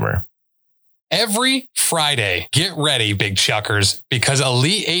Warhammer. Every Friday, get ready, big chuckers, because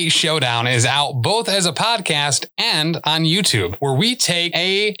Elite 8 Showdown is out both as a podcast and on YouTube, where we take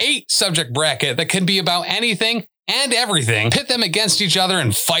a 8 subject bracket that can be about anything and everything, pit them against each other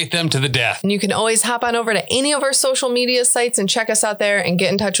and fight them to the death. And you can always hop on over to any of our social media sites and check us out there and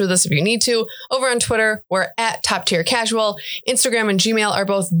get in touch with us if you need to. Over on Twitter, we're at Top Tier Casual. Instagram and Gmail are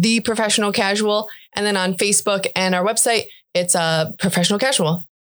both The Professional Casual. And then on Facebook and our website, it's Professional Casual.